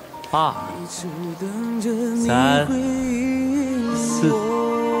3、4。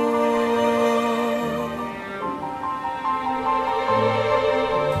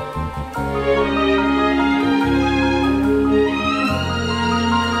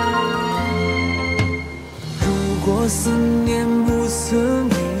 思念不曾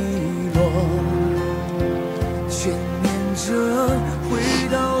遗落，却念着回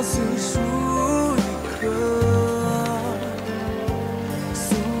到最初一刻。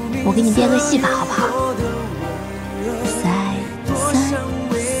我给你编个戏法好不好？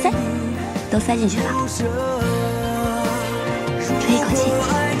塞，都塞进去了。吹一口气。看。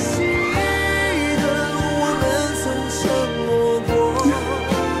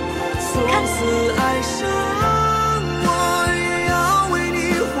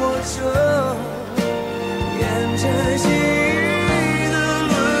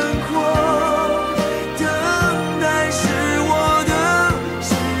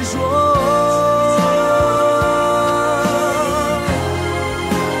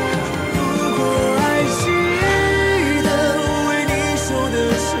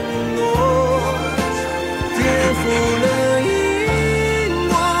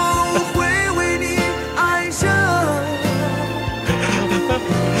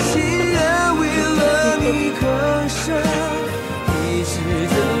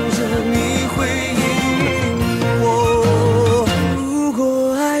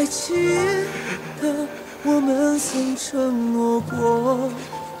 承诺过，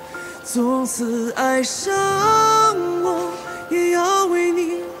从此爱上我，也要为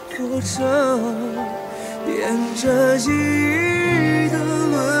你活着，沿着记忆的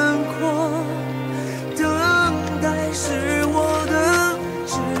轮廓，等待是我的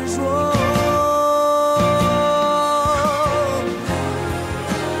执着。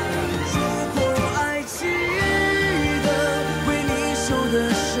如果还记得为你守的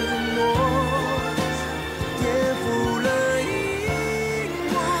承诺。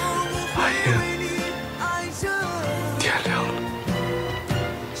 天亮了，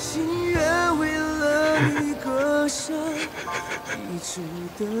心愿为了你割舍，一直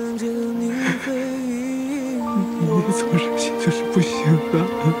等着你回应我。你总是心就是不行的，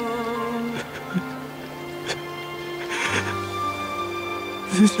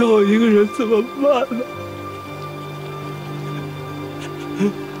你叫我一个人怎么办呢？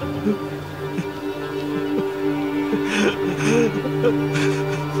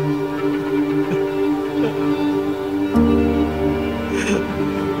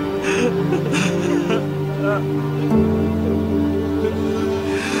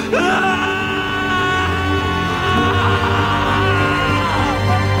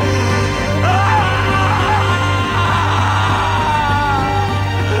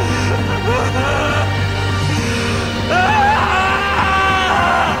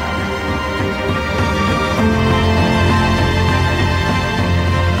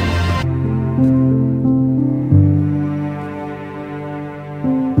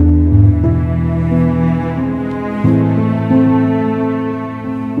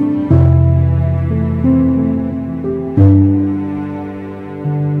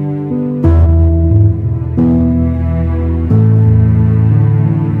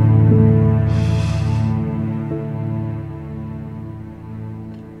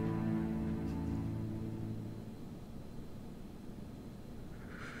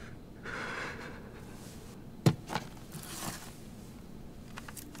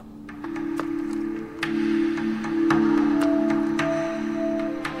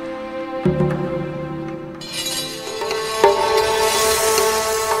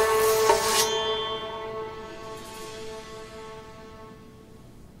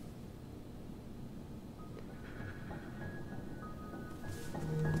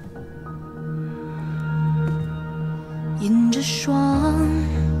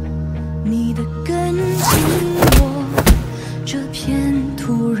你的跟进我这片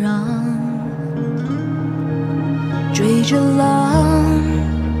土壤，追着浪，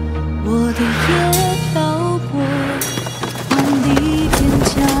我的夜飘过万里边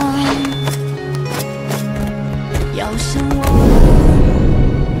疆，要向往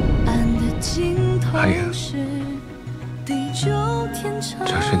岸的尽头是地久天长。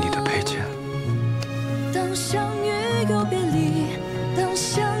这是你的佩剑。当相遇又别离，当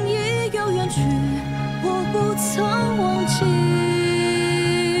相依又远去，我不曾忘记。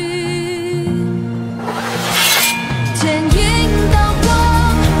剪影刀光，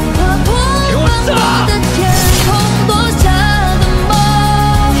划破繁华的天空，落下的梦，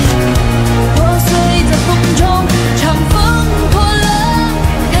破碎在风中，长风破浪，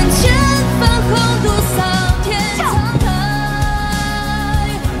看千帆横渡桑田沧海。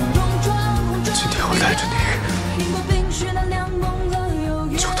今天我带着你。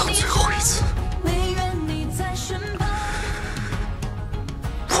就当最后一次，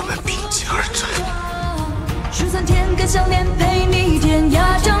我们并肩而战。13天更相恋，陪你天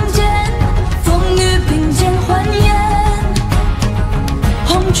涯仗剑，风雨并肩欢颜，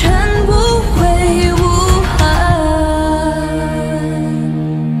红尘无悔无憾。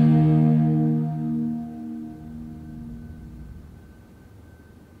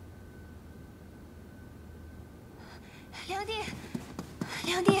梁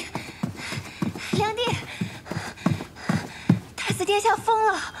帝，梁帝，太子殿下疯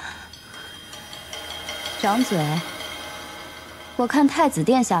了！掌嘴，我看太子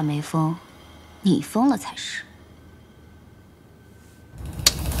殿下没疯，你疯了才是。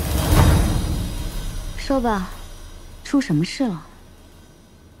说吧，出什么事了？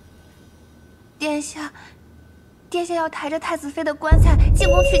殿下要抬着太子妃的棺材进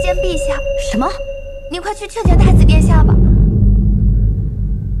宫去见陛下。什么？您快去劝劝太子殿下吧。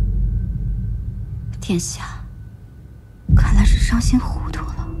殿下，看来是伤心糊涂了。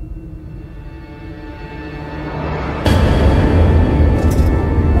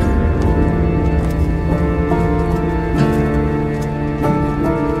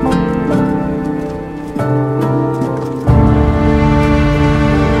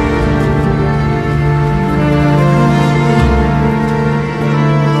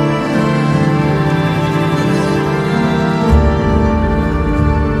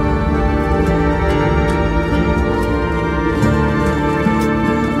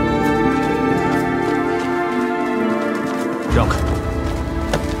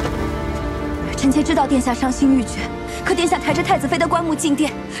臣妾知道殿下伤心欲绝，可殿下抬着太子妃的棺木进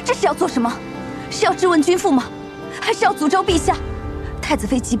殿，这是要做什么？是要质问君父吗？还是要诅咒陛下？太子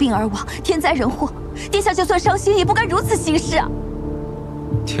妃疾病而亡，天灾人祸，殿下就算伤心，也不该如此行事啊！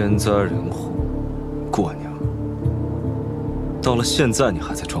天灾人祸，过娘，到了现在你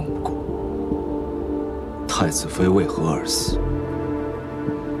还在装无辜。太子妃为何而死？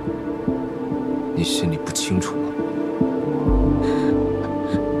你心里不清楚吗？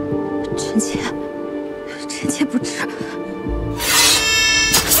臣妾不知。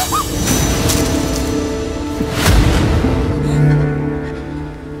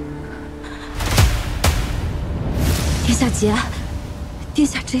殿下节哀，殿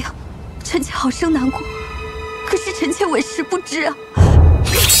下这样，臣妾好生难过。可是臣妾委实不知啊。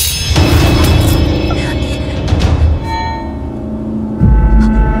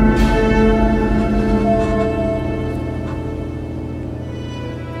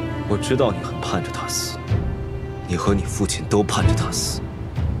我知道你很盼着他死，你和你父亲都盼着他死。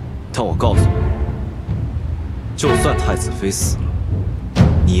但我告诉你，就算太子妃死了，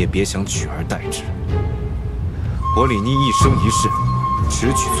你也别想取而代之。我李逆一生一世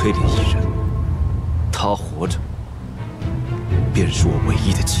只娶崔莲一人，她活着便是我唯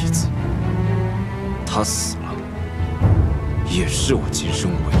一的妻子，她死了也是我今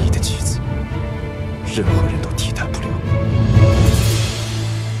生唯一的妻子，任何人都替代不了。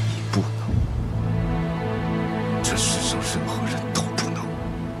你不能，这世上任何人都不能。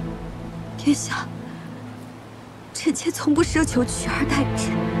殿下，臣妾从不奢求取而代之，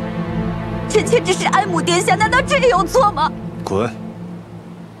臣妾只是爱慕殿下，难道这有错吗？滚！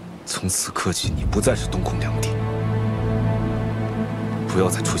从此刻起，你不再是东宫良帝，不要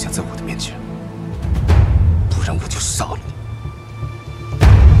再出现在我的面前，不然我就杀了你。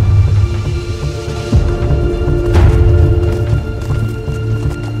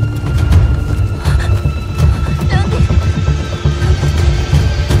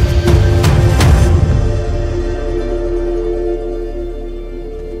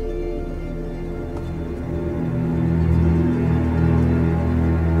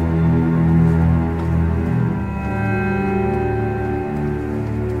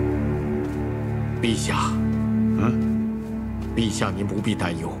陛下，陛下您不必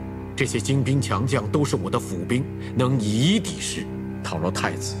担忧，这些精兵强将都是我的府兵，能以一敌十。倘若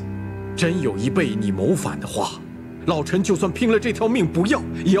太子真有意背逆谋反的话，老臣就算拼了这条命不要，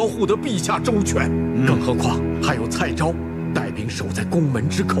也要护得陛下周全。更何况还有蔡昭带兵守在宫门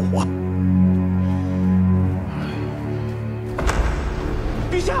之口啊！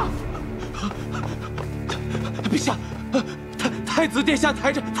陛下，陛下，太子殿下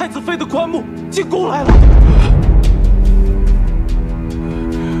抬着太子妃的棺木进宫来了。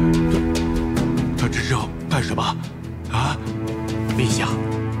他这是要干什么？啊！陛下，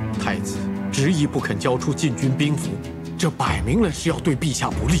太子执意不肯交出禁军兵符，这摆明了是要对陛下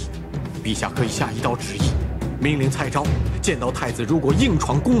不利。陛下可以下一道旨意，命令蔡昭见到太子如果硬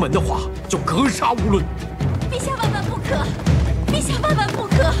闯宫门的话，就格杀无论。陛下万万不可！陛下万万不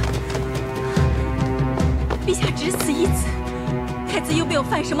可！陛下只死一子，太子又没有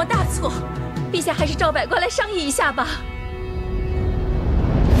犯什么大错，陛下还是召百官来商议一下吧。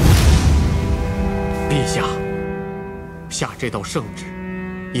陛下，下这道圣旨，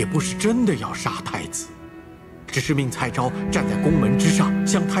也不是真的要杀太子，只是命蔡昭站在宫门之上，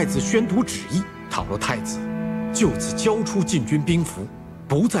向太子宣读旨意。倘若太子就此交出禁军兵符，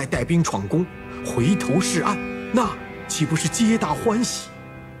不再带兵闯宫，回头是岸，那岂不是皆大欢喜？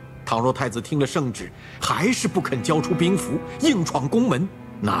倘若太子听了圣旨，还是不肯交出兵符，硬闯宫门，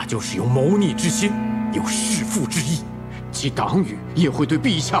那就是有谋逆之心，有弑父之意，其党羽也会对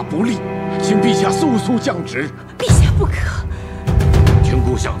陛下不利，请陛下速速降旨。陛下不可！听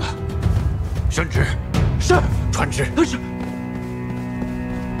故乡的，宣旨。是，传旨。是。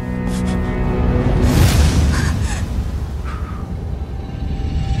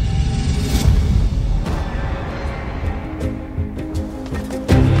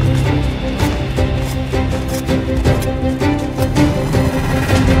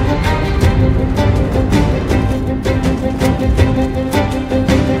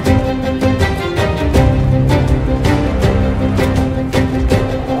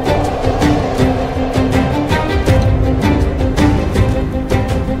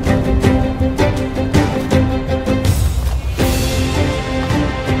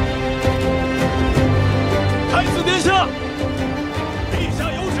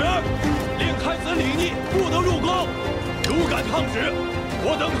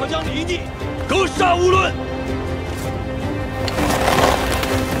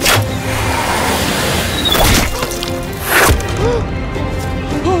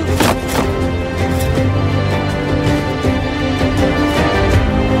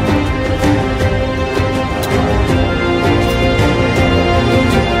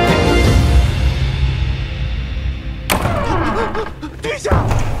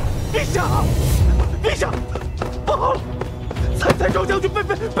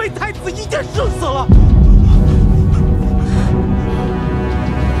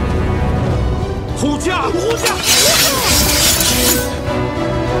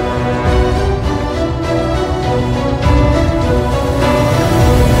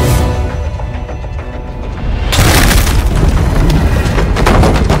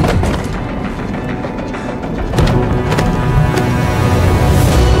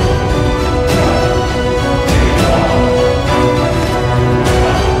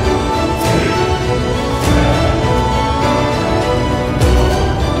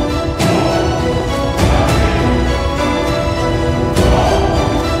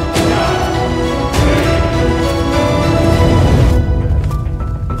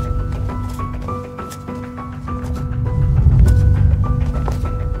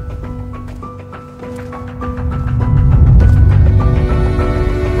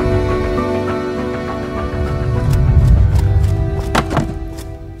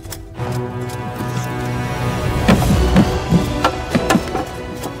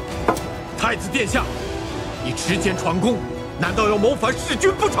殿下，你持剑闯宫，难道要谋反弑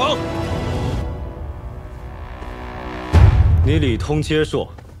君不成？你里通街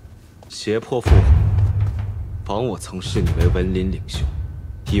说，胁迫父皇，枉我曾视你为文林领袖，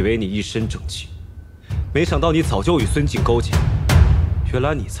以为你一身正气，没想到你早就与孙敬勾结，原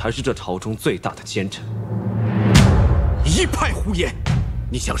来你才是这朝中最大的奸臣。一派胡言！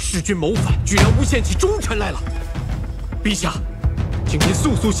你想弑君谋反，居然诬陷起忠臣来了！陛下，请您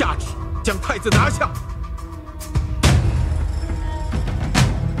速速下旨，将太子拿下。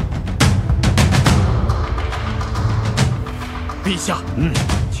陛下，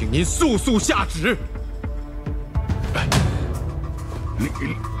请您速速下旨。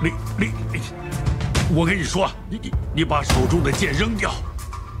我跟你说，你把手中的剑扔掉，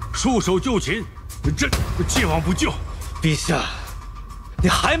束手就擒，这既往不咎。陛下，你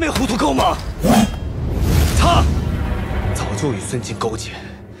还没糊涂够吗？他早就与孙敬勾结，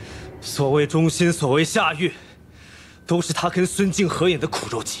所谓忠心，所谓下狱，都是他跟孙敬合演的苦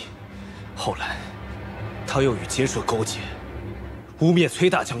肉计。后来，他又与奸硕勾结，污蔑崔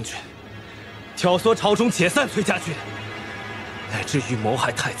大将军，挑唆朝中解散崔家军，乃至于谋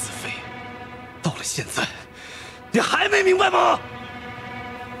害太子妃。到了现在，你还没明白吗？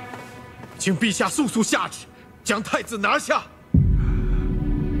请陛下速速下旨，将太子拿下。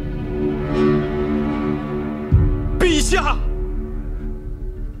陛下，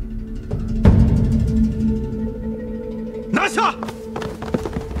拿下！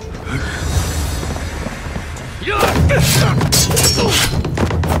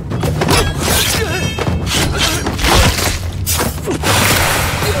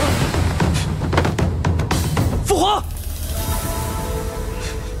父皇，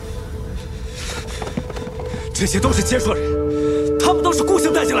这些都是奸硕人，他们都是孤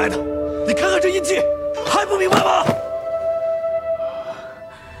行带进来的。你看看这印记，还不明白吗？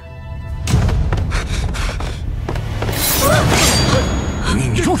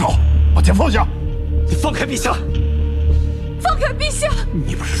你住手！把剑放下！你放开陛下！放开陛下！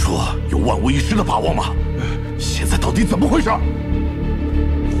你不是说有万无一失的把握吗？现在到底怎么回事？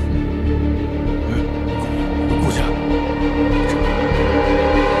顾家，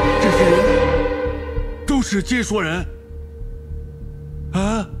这些人都是奸硕人。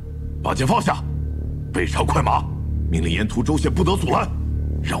啊！把剑放下，备上快马，命令沿途州县不得阻拦，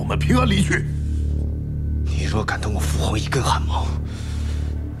让我们平安离去。你若敢动我父皇一根汗毛，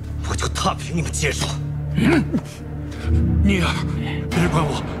我就踏平你们奸硕！宁儿，别管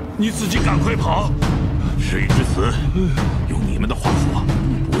我，你自己赶快跑！事已至此，用你们的话说，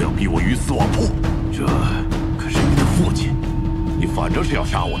不要逼我鱼死网破。这可是你的父亲，你反正是要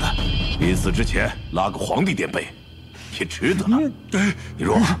杀我的，临死之前拉个皇帝垫背，也值得了。你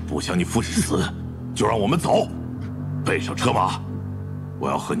若不想你父亲死，就让我们走，备上车马，我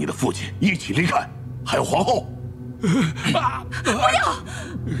要和你的父亲一起离开。还有皇后。不要！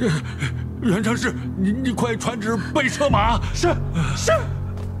元成事，你快传旨备车马。是。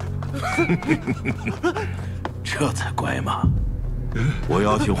这才乖嘛！我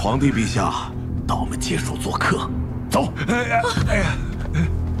邀请皇帝陛下到我们街署做客，走。哎呀！哎，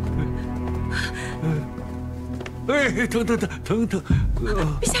疼！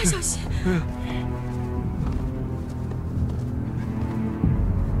陛下小心！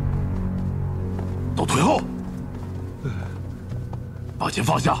都退后，把剑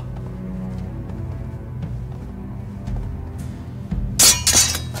放下。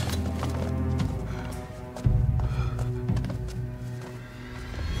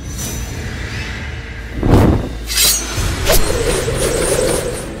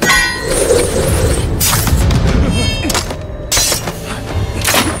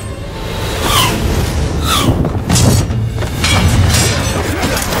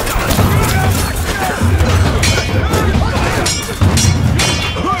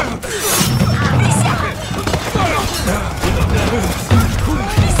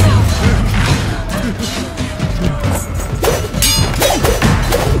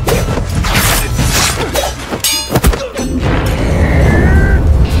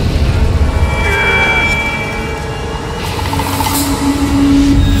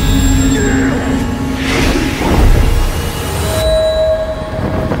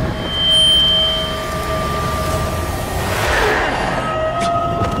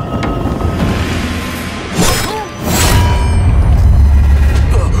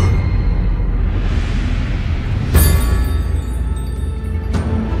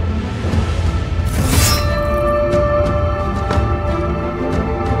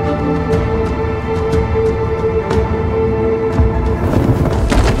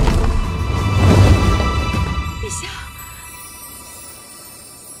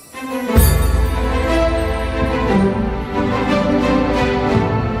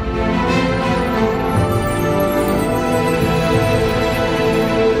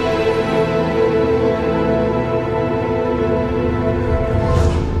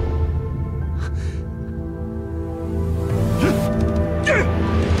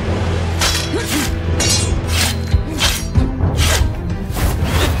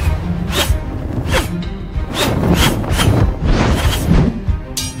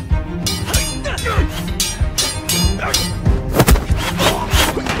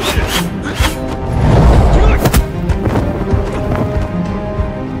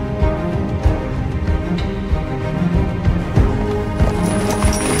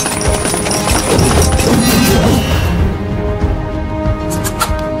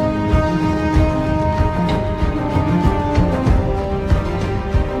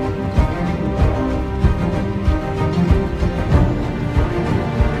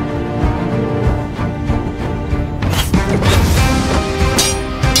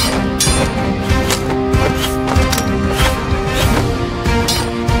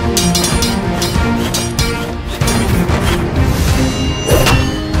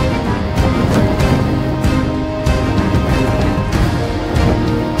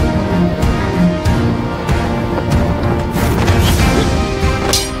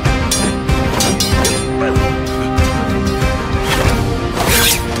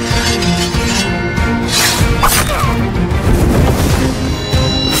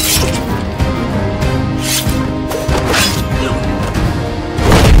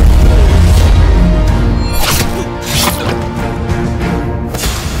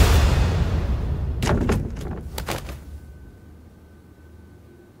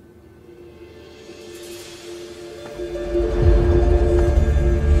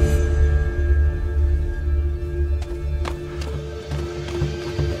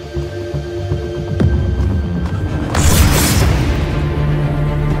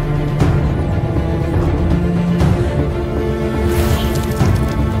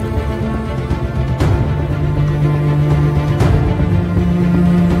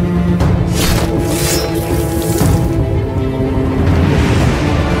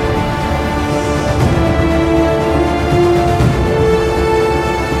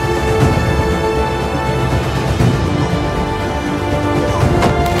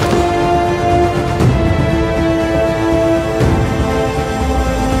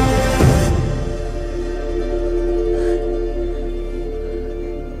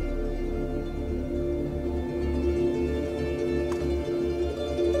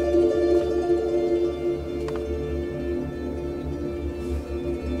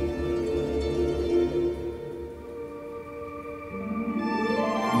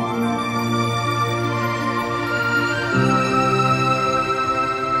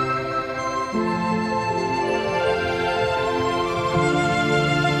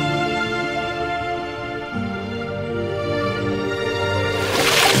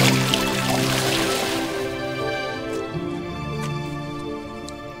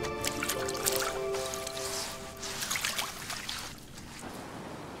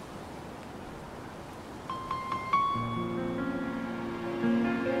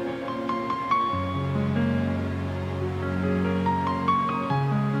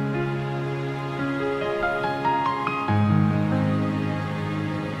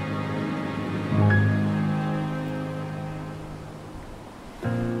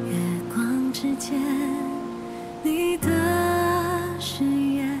时间，你的誓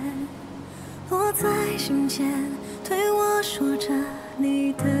言落在心间，对我说着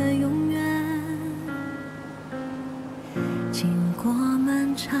你的永远。经过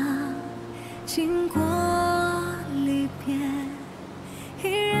漫长，经过离别，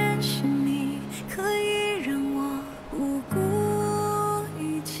依然是你可以让我不顾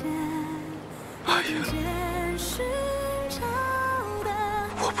一切。阿言，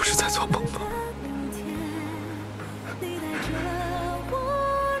我不是在做梦吧？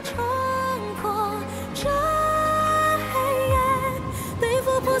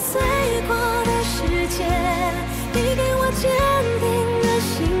破碎过的世界，你给我坚定的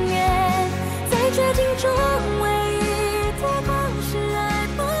信念，在绝境中唯一的光是爱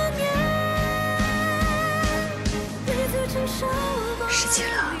不灭。你最承受过的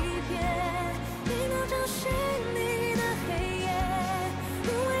离别，你能找寻你的黑夜，无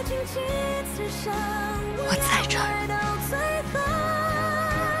畏荆棘刺伤我在这儿，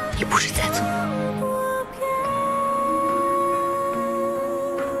你不是在做梦。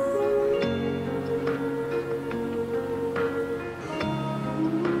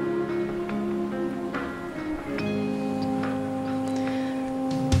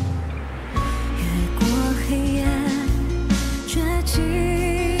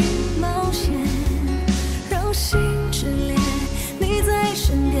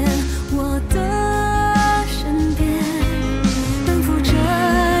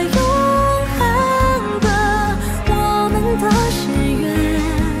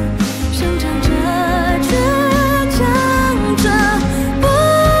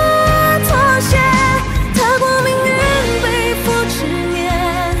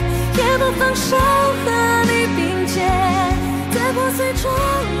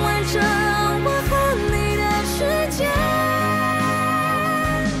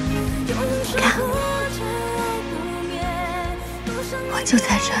我就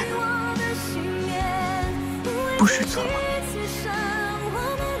在这儿，不是做梦。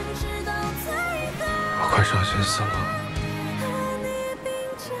我快伤心死了。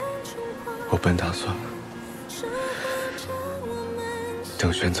我本打算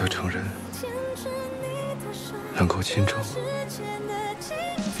等选择成人，能够亲着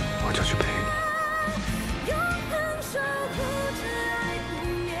我就去陪你。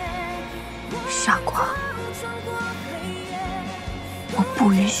傻瓜，我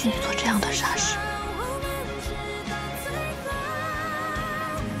不允许你做这样的傻事。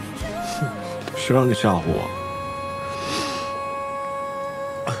谁让你吓唬我？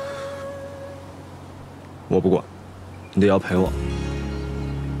我不管，你得要陪我。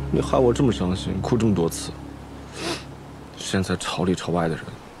你害我这么伤心，哭这么多次。现在朝里朝外的人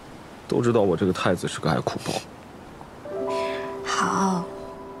都知道我这个太子是个爱哭包。好，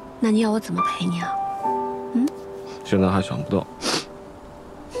那你要我怎么陪你啊？现在还想不到，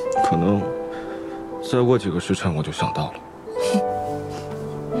可能再过几个时辰我就想到了。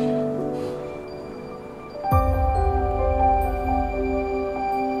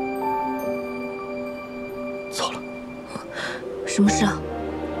走了。什么事啊？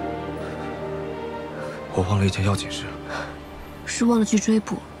我忘了一件要紧事。是忘了去追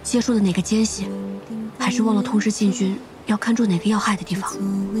捕接收的哪个奸细，还是忘了通知禁军要看住哪个要害的地方？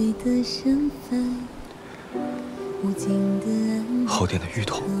后殿的芋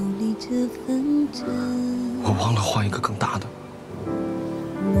头，我忘了换一个更大的。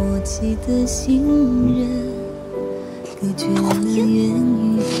默契的信任，隔绝了言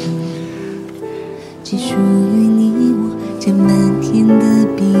语，只属于你我这漫天的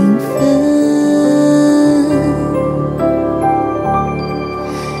缤纷。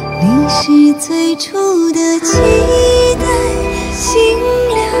你是最初的期待，心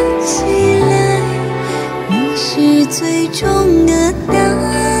亮起来。你是最终的答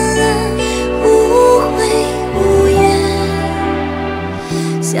案，无悔无言。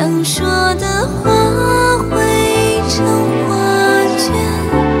想说的话汇成画卷，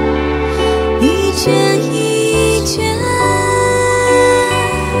一卷一卷。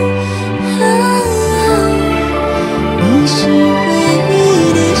你是唯一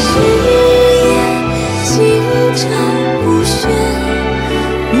的誓言，经常不宣。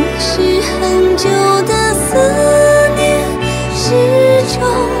你是很久的思念，始终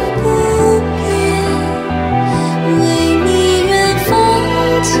不变。为你愿放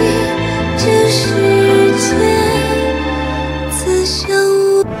弃这世界，自相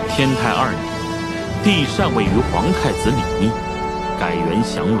无。天泰2年，帝禅位于皇太子李密，改元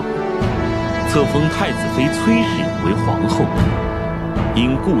降龙，册封太子妃崔氏为皇后。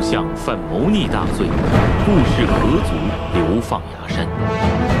因故相犯谋逆大罪，故氏合族流放崖山。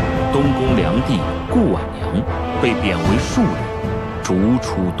东宫良娣顾婉娘被贬为庶女，逐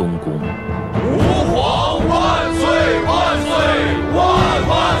出东宫。吾皇万岁万岁万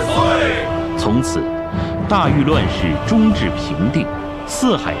万岁！从此，大狱乱世终至平定，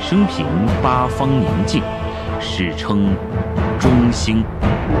四海升平，八方宁静，史称中兴。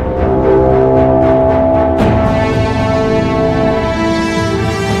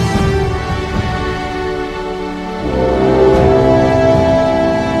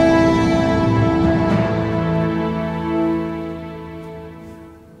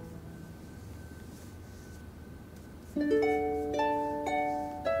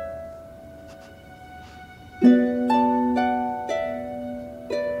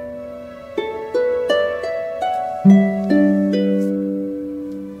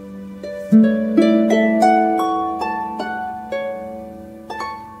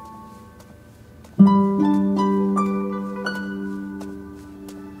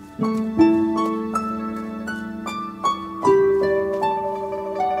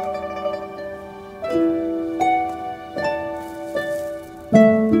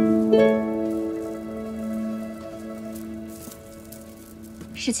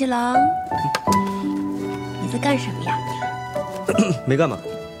十七郎，你在干什么呀？没干嘛。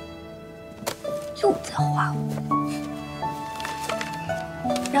又在画我，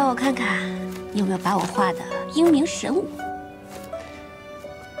让我看看你有没有把我画的英明神武。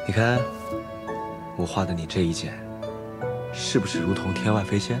你看，我画的你这一剑，是不是如同天外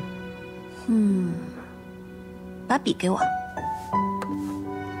飞仙？把笔给我。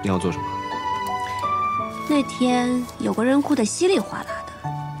你要做什么？那天有个人哭得稀里哗啦的，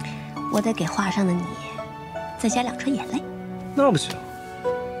我得给画上的你再加2串眼泪。那不行，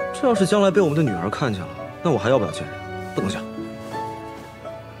这要是将来被我们的女儿看见了，那我还要不要见人？不能讲。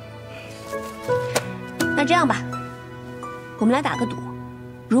那这样吧，我们来打个赌，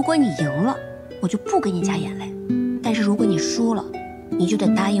如果你赢了，我就不给你加眼泪；但是如果你输了，你就得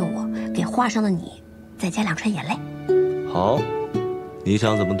答应我给画上的你再加2串眼泪。好，你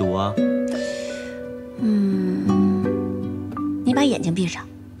想怎么赌啊？你把眼睛闭上，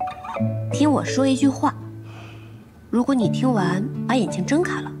听我说一句话。如果你听完把眼睛睁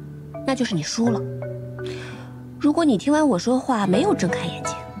开了，那就是你输了；如果你听完我说话没有睁开眼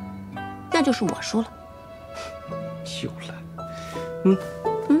睛，那就是我输了。又来，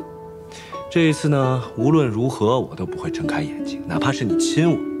这一次呢，无论如何我都不会睁开眼睛，哪怕是你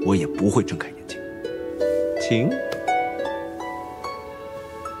亲我，我也不会睁开眼睛。请。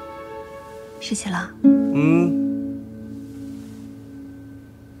十七郎，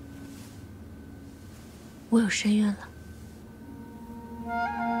我有身孕了。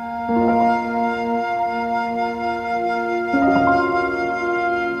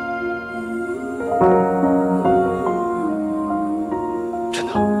真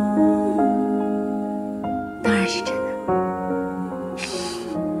的？当然是真的。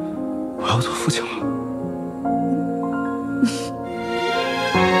我要做父亲了。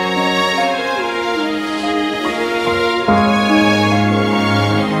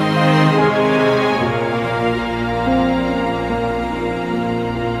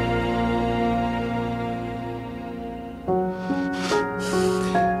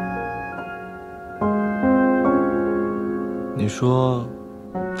你说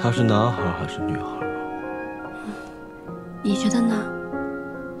他是男孩还是女孩？你觉得呢？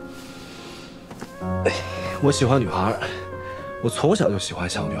我喜欢女孩，我从小就喜欢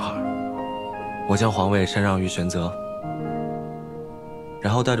小女孩。我将皇位禅让于玄泽，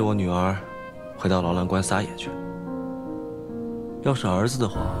然后带着我女儿回到劳兰关撒野去。要是儿子的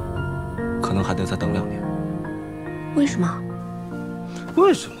话，可能还得再等2年。为什么？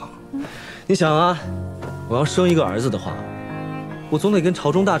为什么？你想啊，我要生一个儿子的话，我总得跟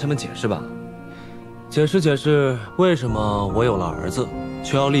朝中大臣们解释吧，解释为什么我有了儿子，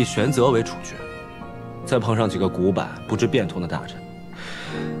却要立玄泽为储君，再碰上几个古板不知变通的大臣，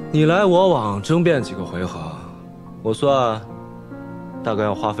你来我往争辩几个回合，我算大概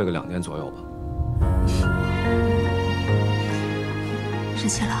要花费个2年左右吧。十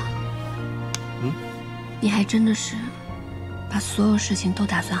七郎，你还真的是把所有事情都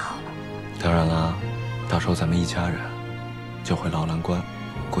打算好了。当然啦，到时候咱们一家人就回劳兰关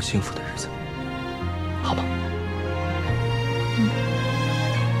过幸福的日子，好吧？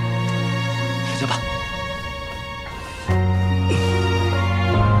睡觉吧。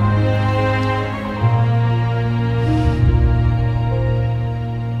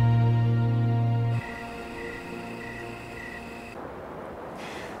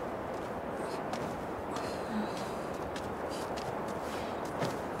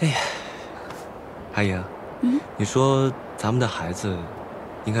哎呀，阿姨，你说咱们的孩子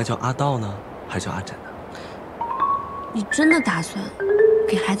应该叫阿道呢，还是叫阿枕呢？你真的打算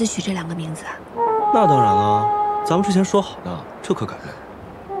给孩子取这2个名字啊？那当然了，咱们之前说好的，这可改不了。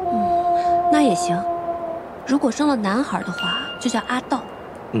那也行。如果生了男孩的话，就叫阿道；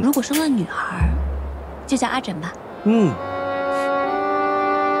如果生了女孩，就叫阿枕吧。嗯。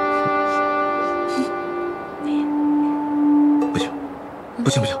不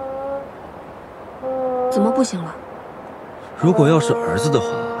行，怎么不行了？如果要是儿子的话，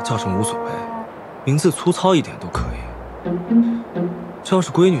叫什么无所谓，名字粗糙一点都可以。这要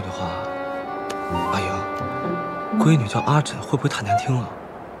是闺女的话，阿莹，闺女叫阿枕会不会太难听了？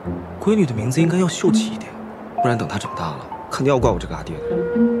闺女的名字应该要秀气一点，不然等她长大了，肯定要怪我这个阿爹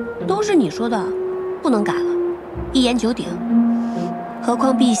的。都是你说的，不能改了，一言九鼎。何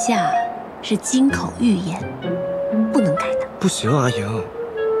况陛下是金口玉言，不能改的。不行，阿莹，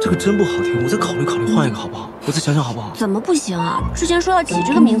这个真不好听，我再考虑考虑，换一个好不好？我再想想好不好？怎么不行啊？之前说要起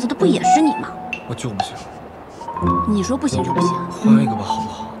这个名字的不也是你吗？我就不行。你说不行就不行，换一个吧，好不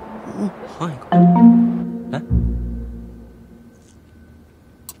好？换一个。来，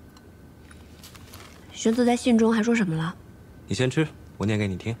玄子在信中还说什么了？你先吃，我念给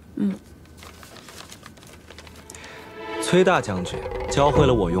你听。崔大将军教会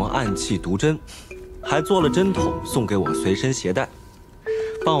了我用暗器毒针，还做了针筒送给我随身携带。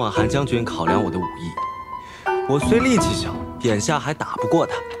傍晚韩将军考量我的武艺，我虽力气小，眼下还打不过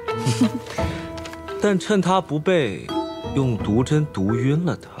他，但趁他不备，用毒针毒晕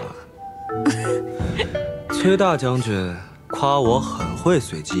了他。崔大将军夸我很会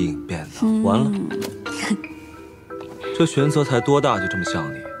随机应变的，完了，这玄泽才多大就这么像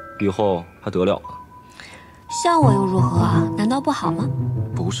你，以后还得了吗？像我又如何啊？难道不好吗？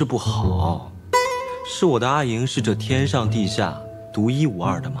不是不好，是我的阿莹是这天上地下独一无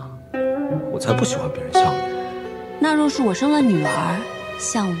二的嘛，我才不喜欢别人像你。那若是我生了女儿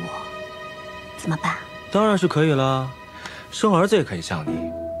像我，怎么办？当然是可以了，生儿子也可以像你，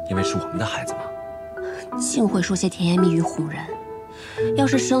因为是我们的孩子嘛。净会说些甜言蜜语哄人，要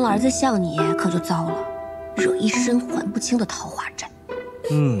是生了儿子像你，可就糟了，惹一身还不清的桃花债。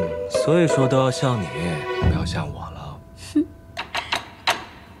所以说都要像你，不要像我了。哼。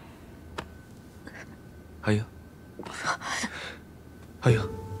阿莹，阿莹，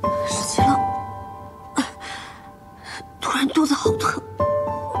十七了，突然肚子好疼。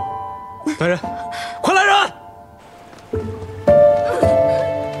来人，快来人！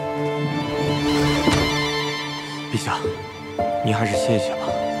陛下，您还是歇一歇吧。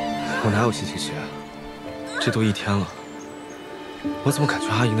我哪有心情歇啊？这都1天了，我怎么感觉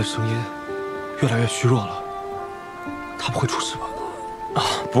阿莹的声音越来越虚弱了？她不会出事吧？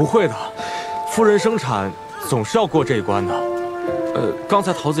不会的，夫人生产总是要过这一关的。刚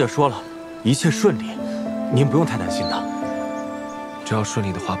才桃子也说了，一切顺利，您不用太担心的。这要顺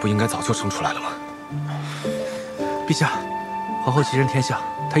利的话，不应该早就生出来了吗？陛下，皇后吉人天相，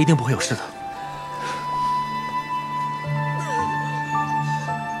她一定不会有事的。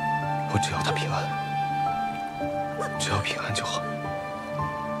我只要她平安，只要平安就好。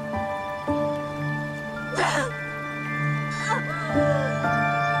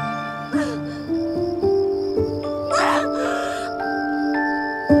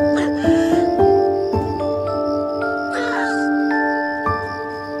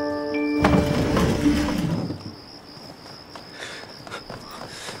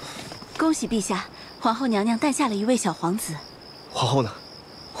恭喜陛下，皇后娘娘诞下了一位小皇子。皇后呢？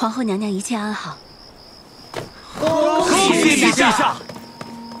皇后娘娘一切安好。恭喜陛下！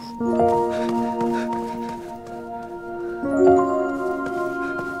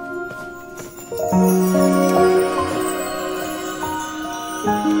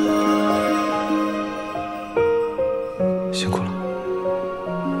辛苦了。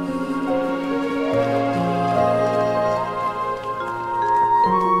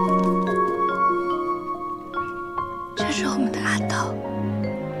这是我们的阿道。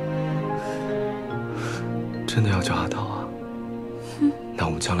真的要叫阿道啊？那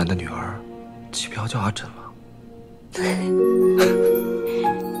我们将来的女儿，岂不要叫阿枕了？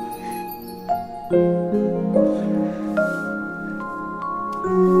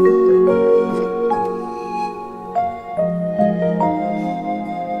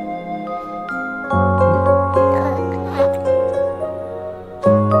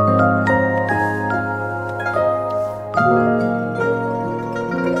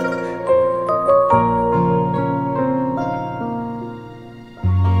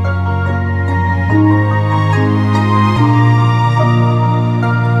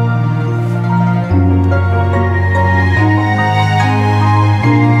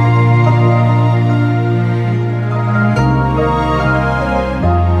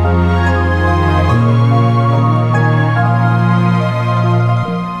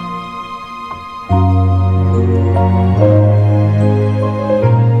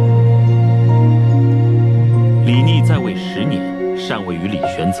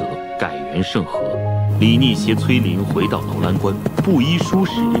全责，改元圣和。李逆携崔林回到楼兰关，布衣书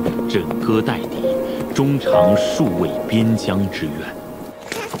史，枕戈待敌，终偿数位边疆之愿。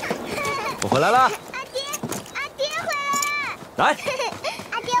我回来了。阿爹回来了！来，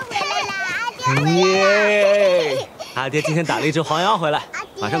阿爹回来了！阿爹回来了！耶！阿爹今天打了一只黄羊回来，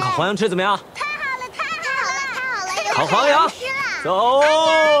马上烤黄羊吃怎么样？太好了！太好了！太好了！烤黄羊，走！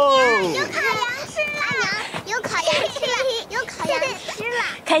有烤羊吃了！有烤羊吃了！有烤羊吃了！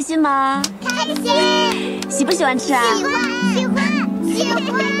开心吗？开心！喜不喜欢吃啊？喜欢！喜欢！喜欢！喜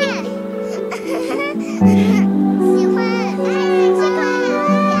欢！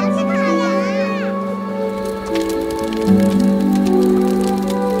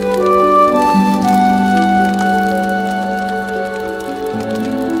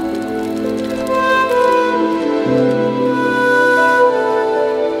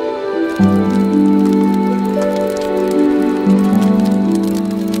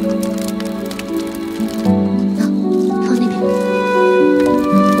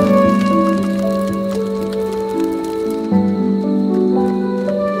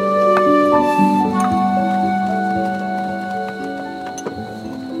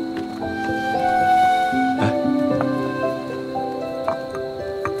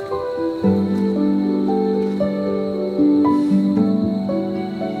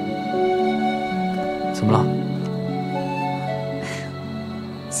怎么了？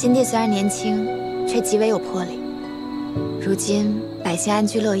新帝虽然年轻，却极为有魄力。如今百姓安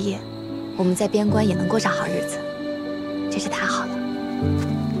居乐业，我们在边关也能过上好日子，真是太好了。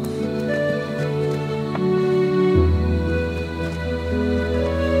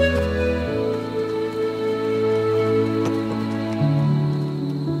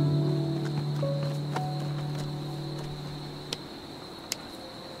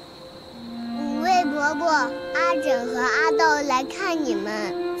五位伯伯、阿枕和阿豆来看你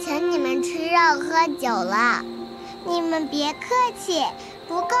们，请你们吃肉喝酒了。你们别客气，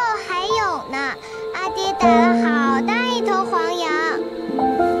不够还有呢。阿爹打了好大一头黄羊。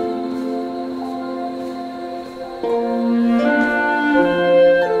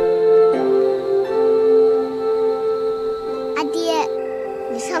阿爹，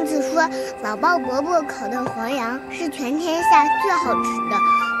你上次说老鲍伯伯烤的黄羊是全天下最好吃的，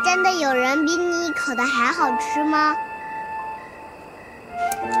真的有人比你烤的还好吃吗？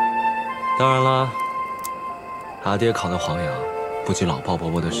当然了，阿爹烤的黄羊不及老鲍伯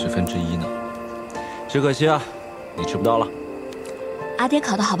伯的1/10呢。只可惜啊，你吃不到了。阿爹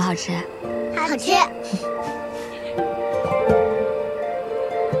烤的好不好吃？好吃。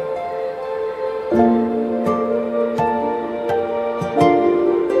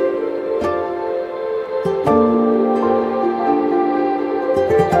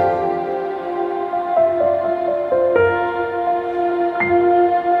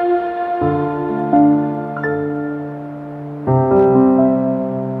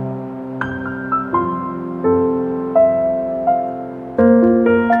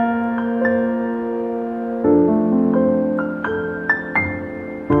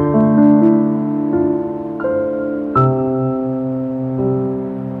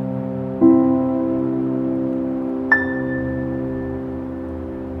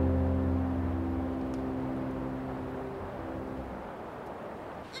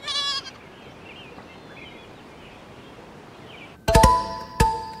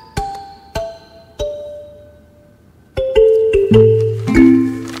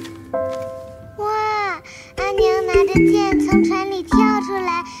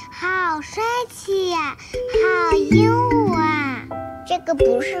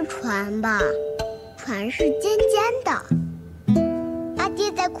船吧，船是尖尖的。阿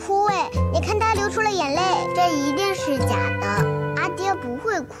爹在哭哎，你看他流出了眼泪，这一定是假的。阿爹不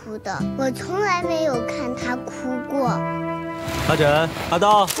会哭的，我从来没有看他哭过。阿枕、阿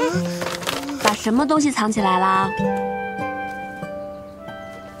道，把什么东西藏起来了？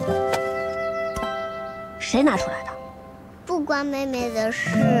谁拿出来的？不关妹妹的事，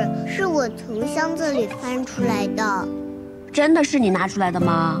是我从箱子里翻出来的。真的是你拿出来的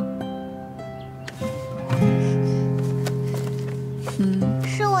吗？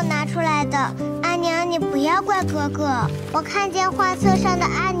是我拿出来的。阿娘，你不要怪哥哥。我看见画册上的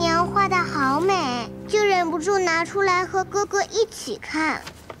阿娘画得好美，就忍不住拿出来和哥哥一起看。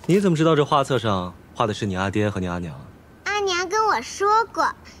你怎么知道这画册上画的是你阿爹和你阿娘？阿娘跟我说过，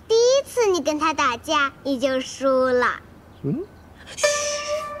第一次你跟他打架，你就输了。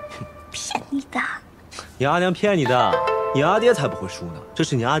骗你的。你阿娘骗你的，你阿爹才不会输呢。这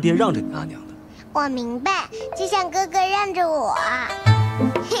是你阿爹让着你阿娘的。我明白，就像哥哥让着我。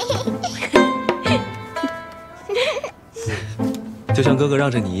就像哥哥让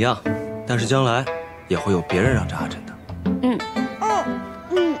着你一样，但是将来也会有别人让着阿珍的。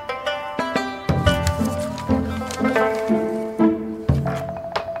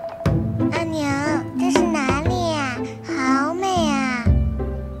阿娘，这是哪里呀？好美啊！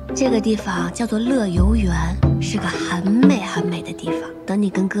这个地方叫做乐游园，是个很美很美的地方。等你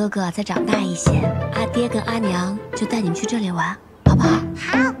跟哥哥再长大一些，阿爹跟阿娘就带你们去这里玩，好不好？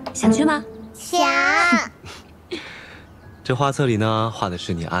好。想去吗？想。这画册里呢，画的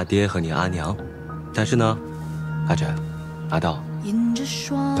是你阿爹和你阿娘，但是呢，阿珍、阿道，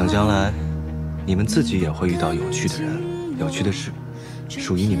等将来，你们自己也会遇到有趣的人、有趣的事，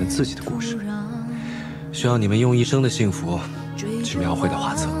属于你们自己的故事，需要你们用一生的幸福去描绘的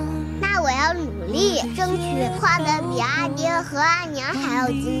画册。那我要努力，争取画的比阿爹和阿娘还要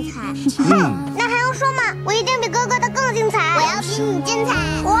精彩。那还用说吗？我一定比哥哥的更精彩。我要比你精彩。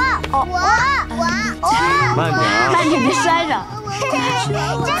我。慢点啊！慢点，别摔着。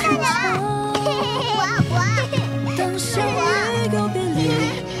真的呢。当相遇又别离，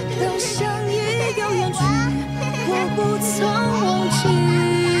当相依又远去，我不曾忘记。